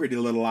 from Pretty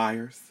Little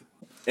Liars.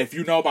 If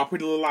you know about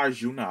Pretty Little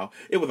Liars, you know.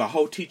 It was a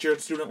whole teacher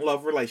and student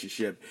love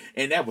relationship,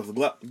 and that was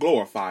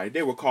glorified.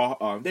 They would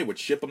they would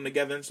ship them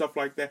together and stuff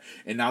like that,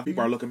 and now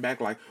people are looking back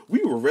like,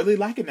 we were really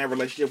liking that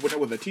relationship when it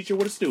was a teacher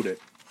with a student.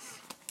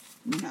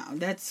 No,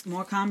 that's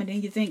more common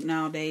than you think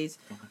nowadays.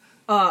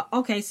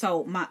 Okay,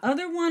 so my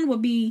other one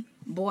would be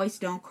Boys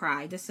Don't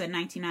Cry. This is a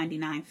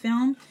 1999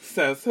 film.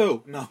 Says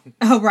who? No.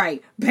 Oh,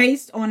 right.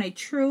 Based on a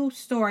true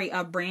story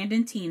of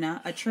Brandon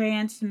Tina, a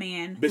trans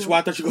man. Bitch,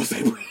 why thought you gonna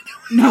say Brandon?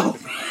 No.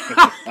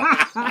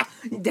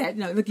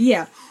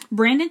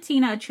 Brandon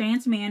Tina, a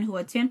trans man who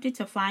attempted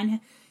to find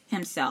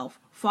himself,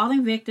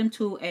 falling victim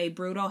to a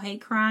brutal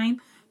hate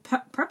crime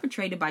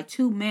perpetrated by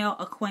two male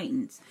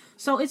acquaintances.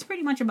 So it's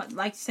pretty much about,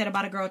 like I said,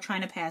 about a girl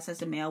trying to pass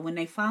as a male. When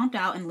they found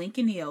out in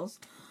Lincoln Hills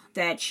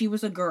that she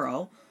was a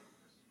girl,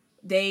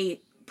 they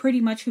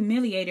pretty much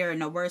humiliated her in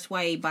the worst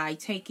way by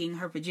taking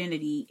her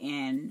virginity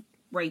and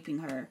raping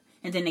her.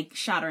 And then they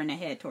shot her in the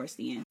head towards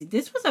the end.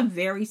 This was a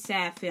very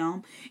sad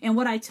film. And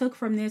what I took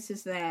from this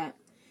is that,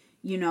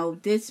 you know,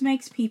 this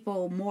makes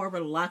people more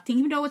reluctant,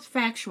 even though it's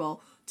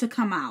factual, to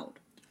come out.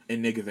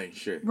 And niggas ain't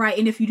shit. Right,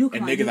 and if you do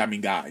come out... And niggas, I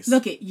mean guys.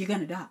 Look, you're going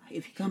to die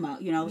if you come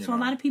out, you know. So a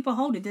lot of people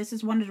hold it. This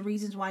is one of the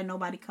reasons why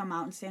nobody come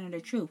out and stand in the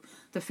truth.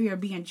 The fear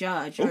of being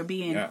judged or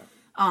being... Yeah.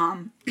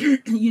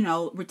 You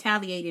know,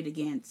 retaliated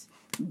against.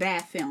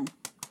 Bad film.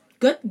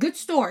 Good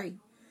story.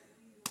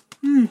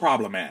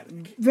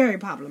 Problematic. Very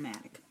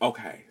problematic.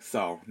 Okay,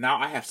 so now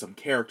I have some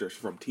characters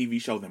from TV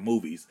shows and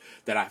movies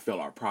that I feel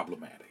are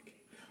problematic.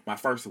 My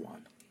first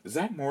one,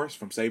 Zach Morris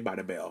from Saved by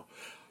the Bell.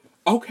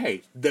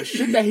 Okay, the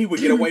shit that he would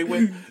get away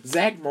with,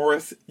 Zach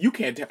Morris, you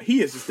can't tell,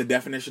 he is just the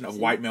definition of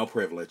white male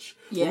privilege.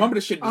 Yeah. Remember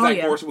the shit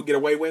Zach Morris would get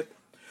away with?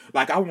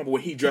 Like, I remember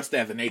when he dressed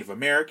as a Native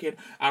American.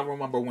 I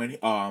remember when,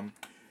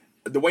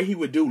 the way he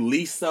would do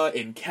Lisa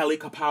and Kelly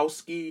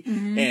Kapowski.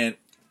 And,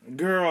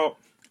 girl,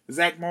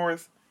 Zach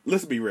Morris,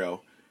 let's be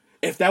real.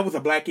 If that was a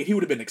black kid, he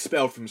would have been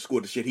expelled from the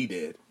school, the shit he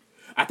did.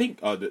 I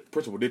think the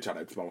principal did try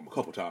to expel him a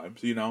couple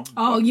times, you know?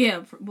 Oh,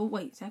 yeah. But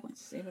wait, Zach went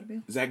to Saved by the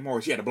Bell? Zach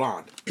Morris, he had a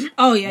blonde.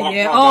 Oh,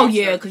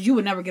 yeah. Because you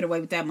would never get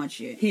away with that much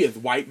shit. He is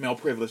white male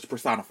privilege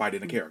personified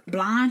in a character.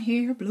 Blonde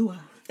hair, blue eyes.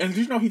 And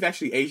did you know he's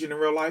actually Asian in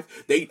real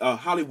life? They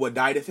Hollywood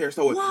dyed his hair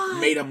so it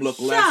made him look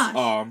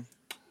less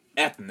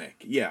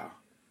ethnic. Yeah.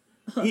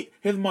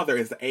 His mother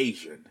is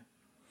Asian.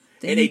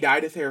 And they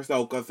dyed his hair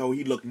so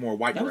he looked more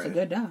white. That was a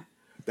good dye.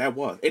 That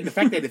was. And the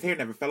fact that his hair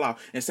never fell out.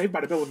 And Saved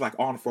by the Bell was like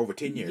on for over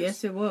 10 years.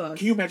 Yes, it was.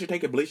 Can you imagine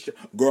taking bleach?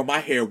 Girl, my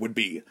hair would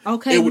be.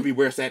 Okay. It would be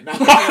where it's at now.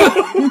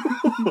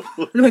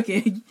 Look,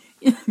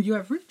 you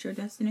have reached your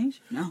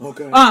destination. No.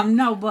 Okay.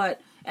 No, but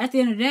at the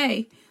end of the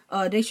day,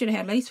 they should have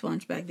had lace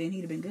fronts back then.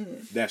 He'd have been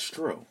good. That's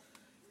true.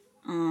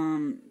 I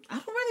don't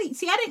really...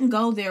 See, I didn't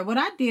go there. What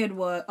I did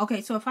was...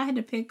 Okay, so if I had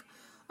to pick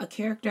a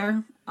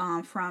character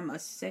from a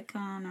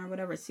sitcom or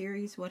whatever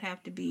series, would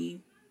have to be...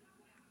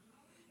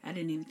 I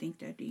didn't even think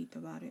that deep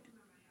about it.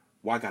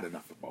 Well, I got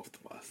enough for both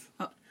of us.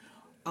 Oh,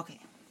 okay.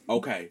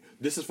 Okay,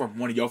 this is from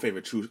one of your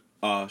favorite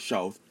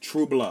shows,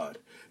 True Blood.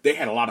 They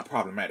had a lot of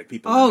problematic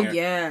people in there. Oh,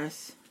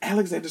 yes.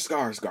 Alexander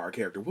Skarsgård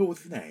character. What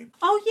was his name?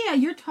 Oh, yeah,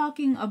 you're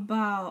talking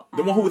about...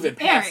 the one who was in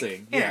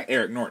Passing. Eric. Yeah,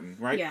 Eric Norton,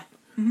 right? Yeah.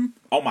 Mm-hmm.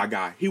 Oh, my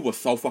God. He was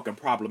so fucking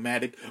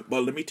problematic.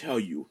 But let me tell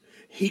you,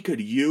 he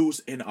could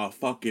use and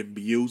fucking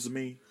abuse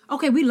me.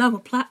 Okay, we love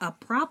a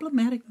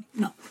problematic...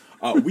 No.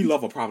 We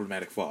love a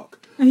problematic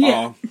fuck.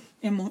 Yeah.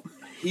 And more.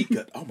 He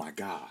could. Oh my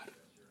God.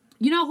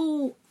 You know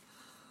who?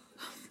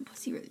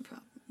 Was he really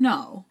problem?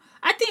 No.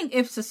 I think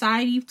if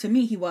society, to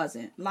me, he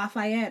wasn't.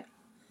 Lafayette.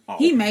 Oh,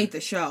 he made the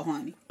show,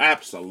 honey.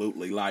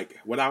 Absolutely. Like,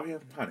 without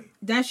him, honey.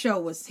 That show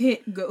was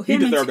hit. He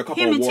deserved a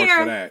couple awards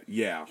for that.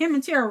 Yeah. Him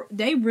and Tara,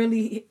 they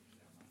really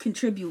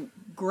contribute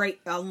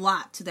a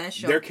lot to that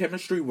show. Their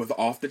chemistry was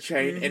off the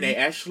chain, and they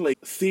actually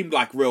seemed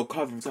like real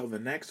cousins. So the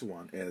next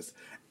one is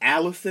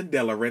Allison De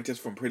Laurentiis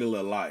from Pretty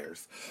Little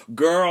Liars.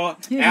 Girl,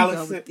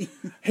 Allison.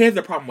 Here's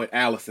the problem with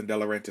Allison De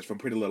Laurentiis from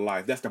Pretty Little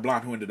Liars. That's the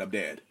blonde who ended up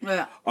dead.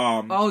 Yeah.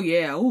 Oh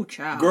yeah. Oh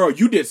child. Girl,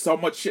 you did so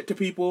much shit to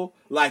people.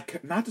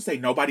 Like, not to say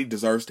nobody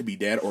deserves to be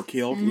dead or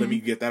killed. Let me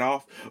get that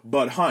off.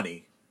 But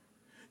honey,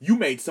 You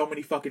made so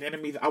many fucking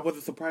enemies. I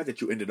wasn't surprised that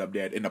you ended up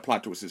dead. And the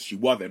plot twist is she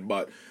wasn't.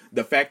 But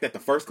the fact that the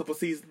first couple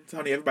seasons,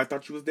 honey, everybody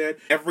thought she was dead.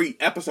 Every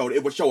episode,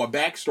 it would show a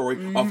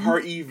backstory of her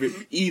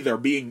either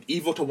being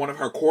evil to one of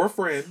her core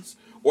friends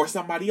or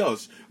somebody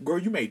else. Girl,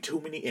 you made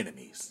too many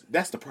enemies.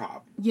 That's the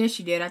problem. Yes,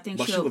 she did. I think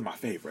but she was my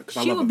favorite.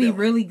 She would be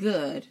really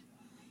good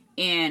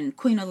in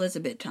Queen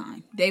Elizabeth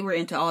time. They were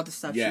into all the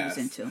stuff she was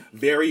into.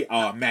 Very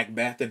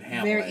Macbeth and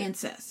Hamlet. Very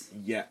incest.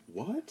 Yeah.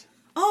 What?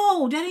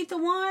 Oh, that ain't the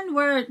one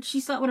where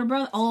she slept with her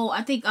brother. Oh,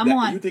 I think I'm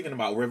on. You thinking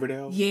about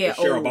Riverdale? Yeah.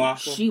 Cheryl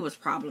Blossom? She was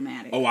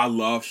problematic. Oh, I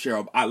love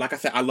Cheryl. Like I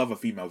said, I love a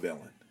female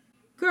villain.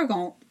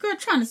 Girl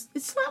trying to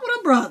sleep with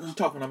her brother. She's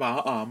talking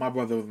about, my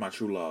brother was my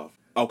true love.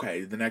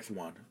 Okay, the next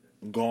one.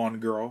 Gone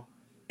Girl.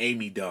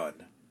 Amy Dunn.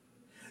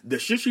 The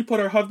shit she put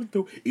her husband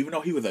through, even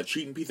though he was a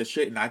cheating piece of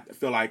shit, and I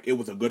feel like it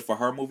was a good for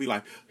her movie,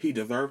 like, he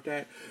deserved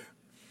that.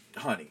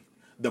 Honey,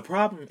 the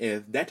problem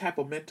is, that type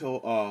of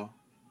mental,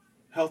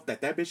 health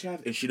that bitch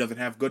has, and she doesn't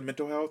have good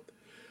mental health,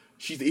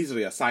 she's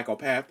easily a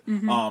psychopath.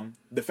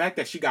 The fact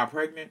that she got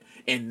pregnant,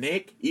 and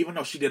Nick, even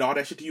though she did all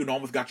that shit to you and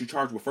almost got you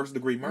charged with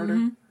first-degree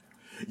murder,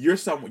 you're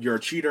a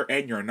cheater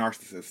and you're a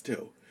narcissist,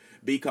 too.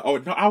 Because,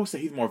 I would say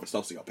he's more of a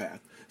sociopath.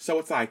 So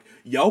it's like,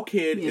 your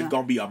kid is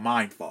gonna be a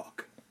mind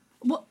fuck.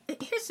 Well,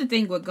 here's the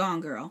thing with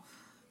Gone Girl.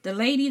 The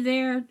lady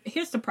there,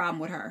 here's the problem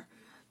with her.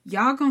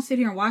 Y'all gonna sit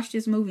here and watch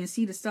this movie and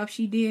see the stuff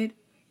she did,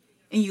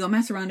 and you gonna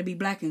mess around and be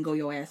black and go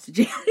your ass to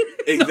jail.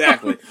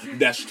 Exactly.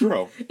 That's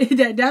true.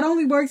 That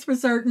only works for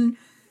certain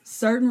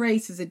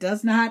races. It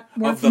does not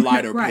work of the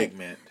lighter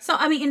pigment. So,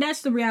 I mean, and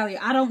that's the reality.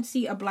 I don't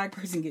see a black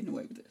person getting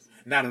away with this.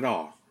 Not at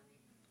all.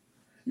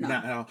 No.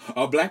 Not at all.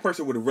 A black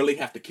person would really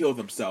have to kill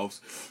themselves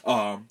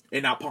and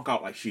not punk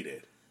out like she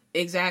did.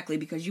 Exactly,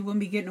 because you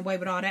wouldn't be getting away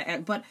with all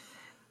that. But,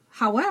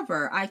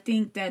 however, I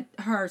think that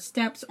her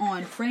steps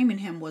on framing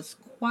him was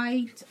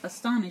quite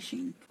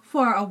astonishing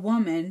for a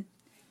woman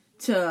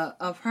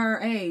of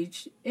her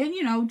age,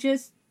 and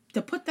just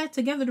to put that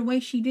together the way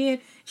she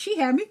did. She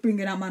had me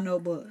bringing out my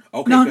notebook.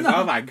 Okay, because I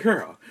was like,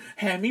 girl,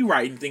 had me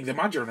writing things in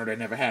my journal that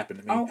never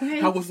happened to me.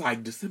 Okay. I was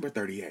like, December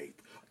 38th.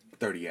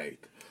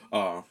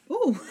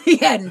 Ooh, he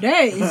had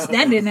days.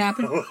 That didn't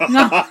happen.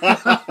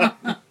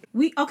 No.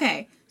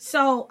 Okay.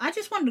 So I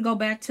just wanted to go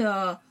back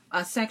to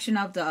a section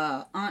of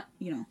the,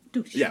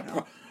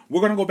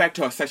 we're going to go back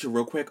to a section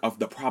real quick of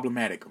the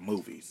problematic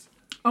movies.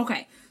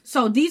 Okay.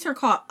 So these are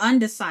called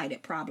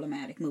undecided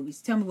problematic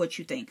movies. Tell me what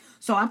you think.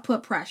 So I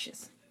put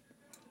Precious,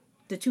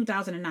 the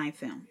 2009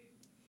 film.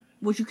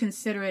 Would you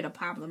consider it a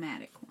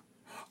problematic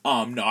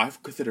one? No, I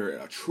consider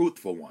it a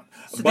truthful one.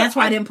 So that's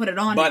why I didn't put it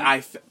on. But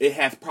it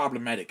has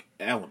problematic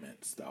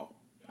elements, though.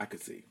 I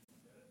could see.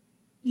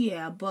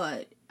 Yeah,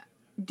 but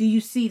do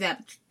you see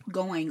that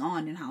going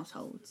on in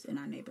households in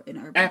our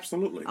urban?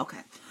 Absolutely. Okay.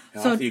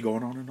 I see it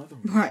going on in other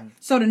ones. Right.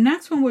 So the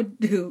next one would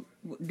do.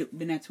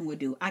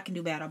 I Can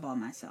Do Bad All By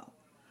Myself.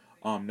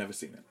 Never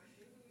seen it.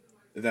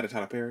 Is that a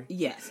Tyler Perry?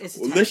 Yes, it's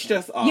a Let's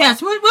just...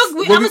 yes, I'm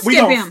going to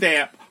skip him.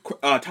 Stamp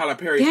Tyler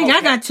Perry's... Dang,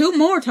 I got two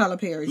more Tyler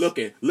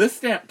Perrys. Let's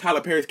stamp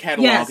Tyler Perry's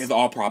catalog as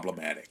all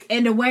problematic.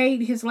 And the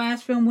way his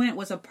last film went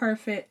was a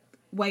perfect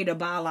way to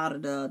bow out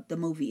of the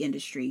movie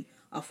industry,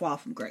 A Fall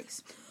from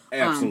Grace.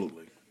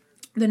 Absolutely.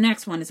 The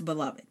next one is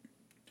Beloved.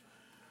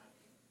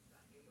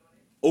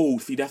 Oh,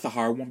 see, that's a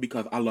hard one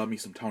because I love me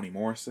some Toni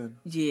Morrison.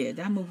 Yeah,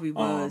 that movie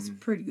was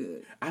pretty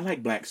good. I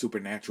like black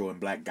supernatural and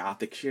black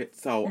gothic shit,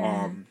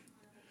 so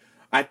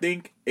I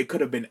think it could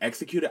have been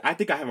executed. I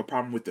think I have a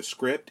problem with the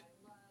script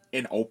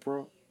in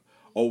Oprah.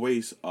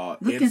 Always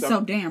looking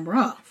so damn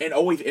rough. And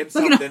always in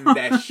something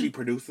that she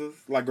produces.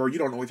 Like, girl, you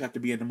don't always have to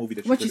be in the movie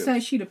that she produces. What you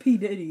say, she the P.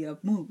 Diddy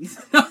of movies.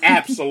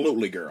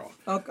 Absolutely, girl.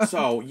 Okay.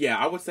 So, yeah,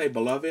 I would say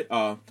Beloved.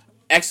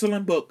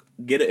 Excellent book.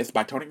 Get it. It's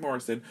by Toni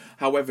Morrison.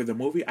 However, the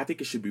movie, I think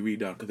it should be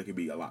redone because it could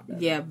be a lot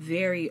better. Yeah,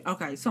 very.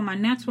 Okay, so my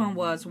next one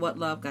was What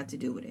Love Got to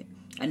Do With It.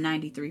 A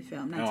 93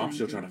 film. No, I'm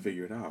still trying to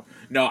figure it out.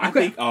 No, I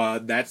think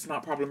that's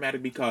not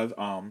problematic because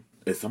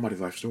it's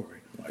somebody's life story.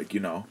 Like,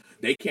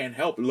 they can't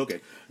help look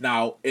at.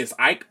 Now, is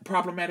Ike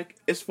problematic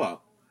as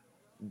fuck?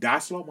 Die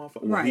slow,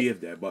 motherfucker. Well, he is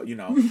dead, but,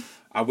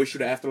 I wish you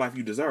the afterlife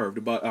you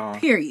deserved, but...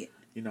 Period.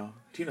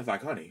 Tina's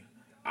like, honey,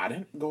 I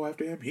didn't go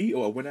after him. He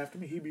went after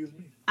me. He abused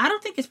me. I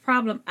don't think it's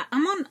problem.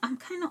 I'm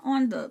kind of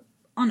on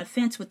the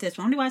fence with this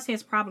one. Only why I say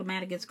it's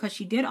problematic is because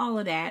she did all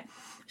of that.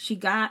 She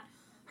got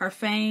her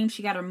fame,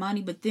 she got her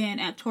money, but then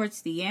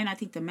towards the end, I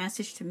think the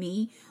message to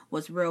me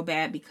was real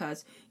bad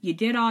because you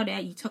did all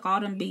that, you took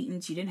all them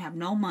beatings, you didn't have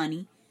no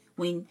money,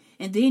 and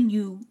then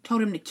you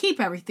told him to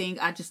keep everything.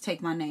 I just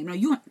take my name. No,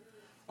 you.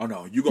 Oh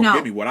no, you gonna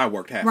give me what I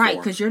worked hard for? Right,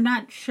 because you're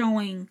not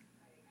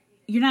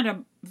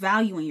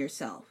valuing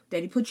yourself.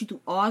 That he put you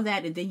through all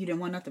that, and then you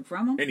didn't want nothing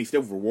from him. And he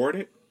still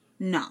rewarded?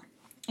 No,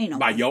 ain't no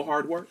by way. your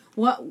hard work.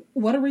 What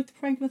Aretha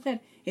Franklin said?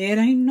 It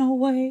ain't no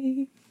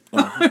way.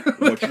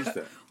 What you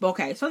said.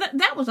 Okay, so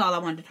that was all I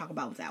wanted to talk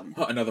about with that one.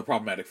 Another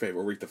problematic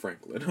favorite, Aretha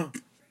Franklin.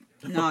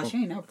 No, she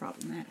ain't never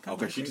problematic.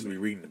 Okay, she just be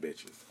reading the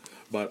bitches.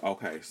 But,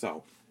 okay,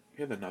 so,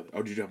 here's another.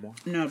 Oh, did you have more?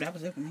 No, that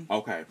was it for me.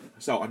 Okay,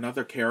 so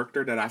another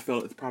character that I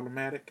feel is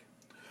problematic.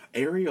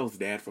 Ariel's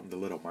dad from The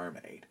Little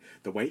Mermaid.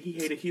 The way he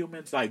hated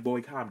humans, like,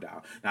 boy, calm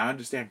down. Now, I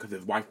understand because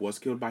his wife was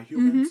killed by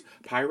humans,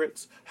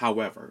 pirates.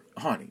 However,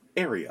 honey,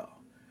 Ariel,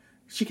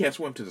 she can't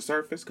swim to the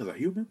surface because of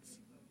humans.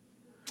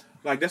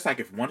 Like, that's like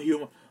if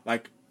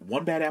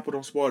one bad apple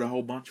don't spoil the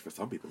whole bunch. For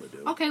some people it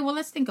do. Okay, well,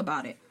 let's think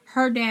about it.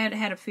 Her dad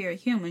had a fear of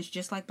humans,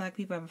 just like black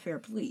people have a fear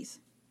of police.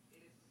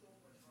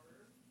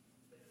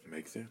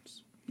 Makes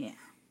sense. Yeah.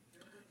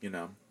 You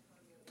know.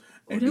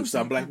 And do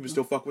some black people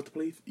still fuck with the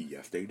police?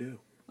 Yes, they do.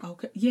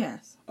 Okay,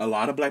 yes. A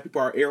lot of black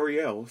people are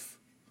Ariels.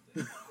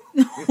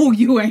 Oh,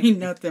 you ain't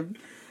nothing.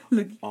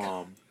 Look.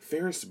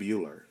 Ferris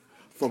Bueller.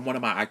 From one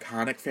of my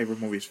iconic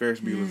favorite movies, Ferris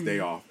Bueller's Day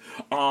Off.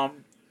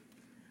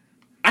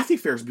 I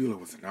think Ferris Bueller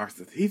was a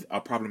narcissist. He's a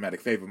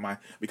problematic favorite of mine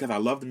because I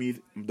love the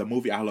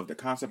movie. I love the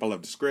concept. I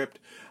love the script.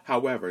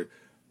 However,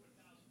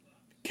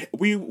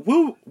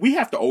 we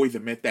have to always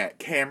admit that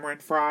Cameron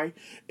Fry,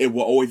 it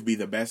will always be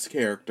the best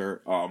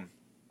character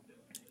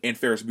in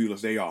Ferris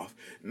Bueller's Day Off.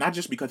 Not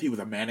just because he was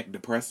a manic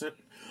depressant,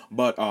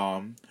 but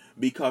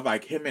because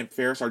like him and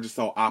Ferris are just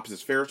so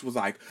opposites. Ferris was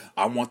like,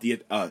 I want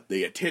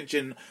the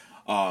attention,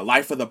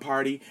 life of the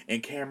party,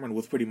 and Cameron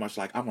was pretty much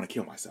like, I want to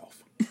kill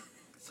myself.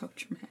 So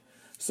dramatic.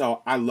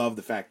 So I love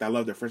the fact. I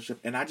love their friendship.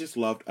 And I just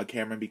loved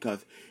Cameron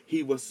because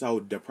he was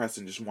so depressed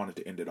and just wanted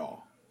to end it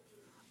all.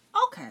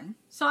 Okay.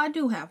 So I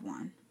do have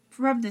one.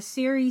 From the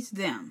series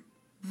Them.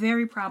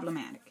 Very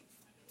problematic.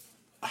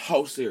 A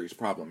whole series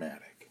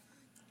problematic.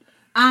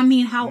 I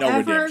mean, however... No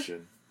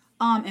redemption.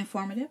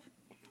 Informative.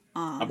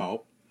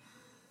 About?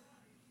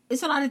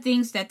 It's a lot of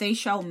things that they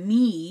show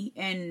me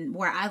and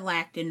where I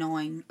lacked in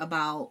knowing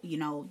about,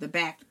 the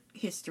back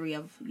history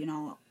of,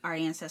 our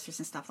ancestors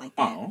and stuff like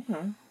that. Oh,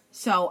 okay.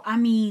 So, I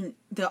mean,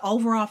 the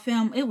overall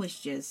film, it was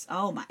just,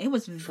 it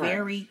was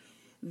very,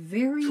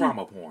 very...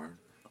 Trauma porn.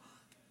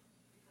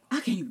 I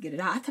can't even get it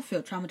out. I could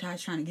feel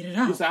traumatized trying to get it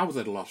out. Listen, I was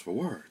at a loss for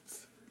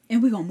words.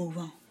 And we're going to move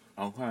on.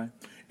 Okay.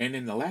 And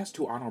then the last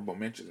two honorable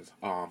mentions,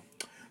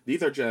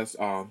 these are just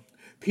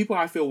people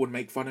I feel would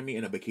make fun of me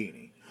in a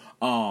bikini.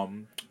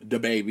 The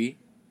Baby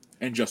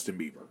and Justin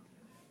Bieber.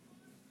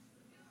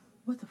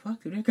 What the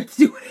fuck do they got to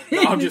do with it?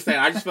 No, I'm just saying,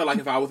 I just feel like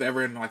if I was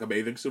ever in like a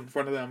bathing suit in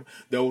front of them,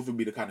 those would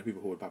be the kind of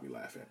people who would probably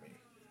laugh at me.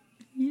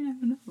 You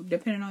never know.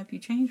 Depending on if you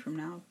change from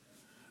now.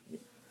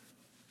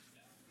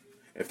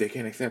 If they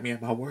can't accept me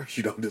at my worst,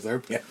 you don't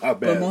deserve me at my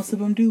best. But most of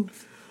them do.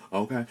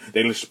 Okay.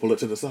 They just pull it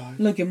to the side.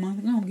 Look at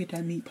mother. I don't get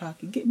that meat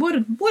pocket. Where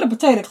the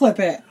potato clip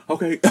at?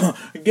 Okay.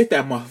 Get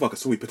that motherfucking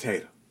sweet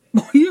potato.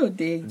 Boy, you're a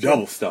dig.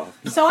 Double stuff.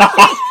 So I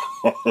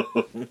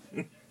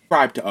think...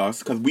 Subscribe to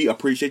us because we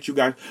appreciate you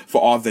guys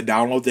for all the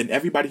downloads and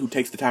everybody who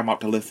takes the time out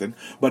to listen.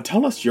 But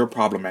tell us your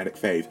problematic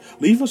faves.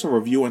 Leave us a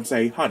review and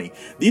say, honey,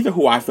 these are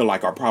who I feel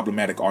like are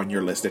problematic on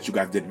your list that you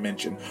guys didn't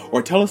mention.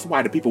 Or tell us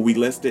why the people we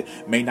listed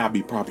may not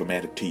be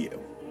problematic to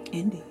you.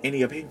 Indeed.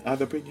 Any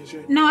other opinions,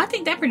 Jay? No, I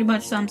think that pretty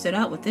much sums it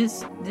up with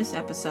this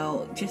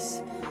episode.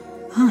 Just,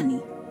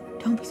 honey,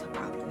 don't be so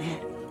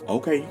problematic.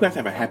 Okay, you guys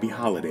have a happy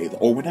holiday,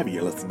 or whenever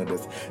you're listening to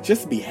this,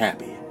 just be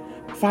happy.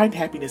 Find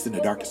happiness in the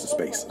darkest of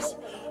spaces.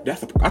 I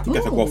think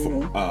that's a quote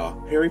from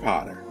Harry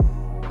Potter.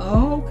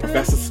 Okay.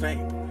 Professor Snape,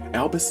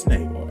 Albus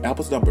Snape, or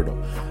Albus Dumbledore.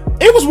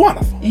 It was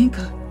wonderful.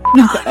 Inca.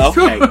 No.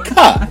 Okay,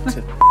 cut.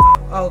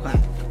 Okay.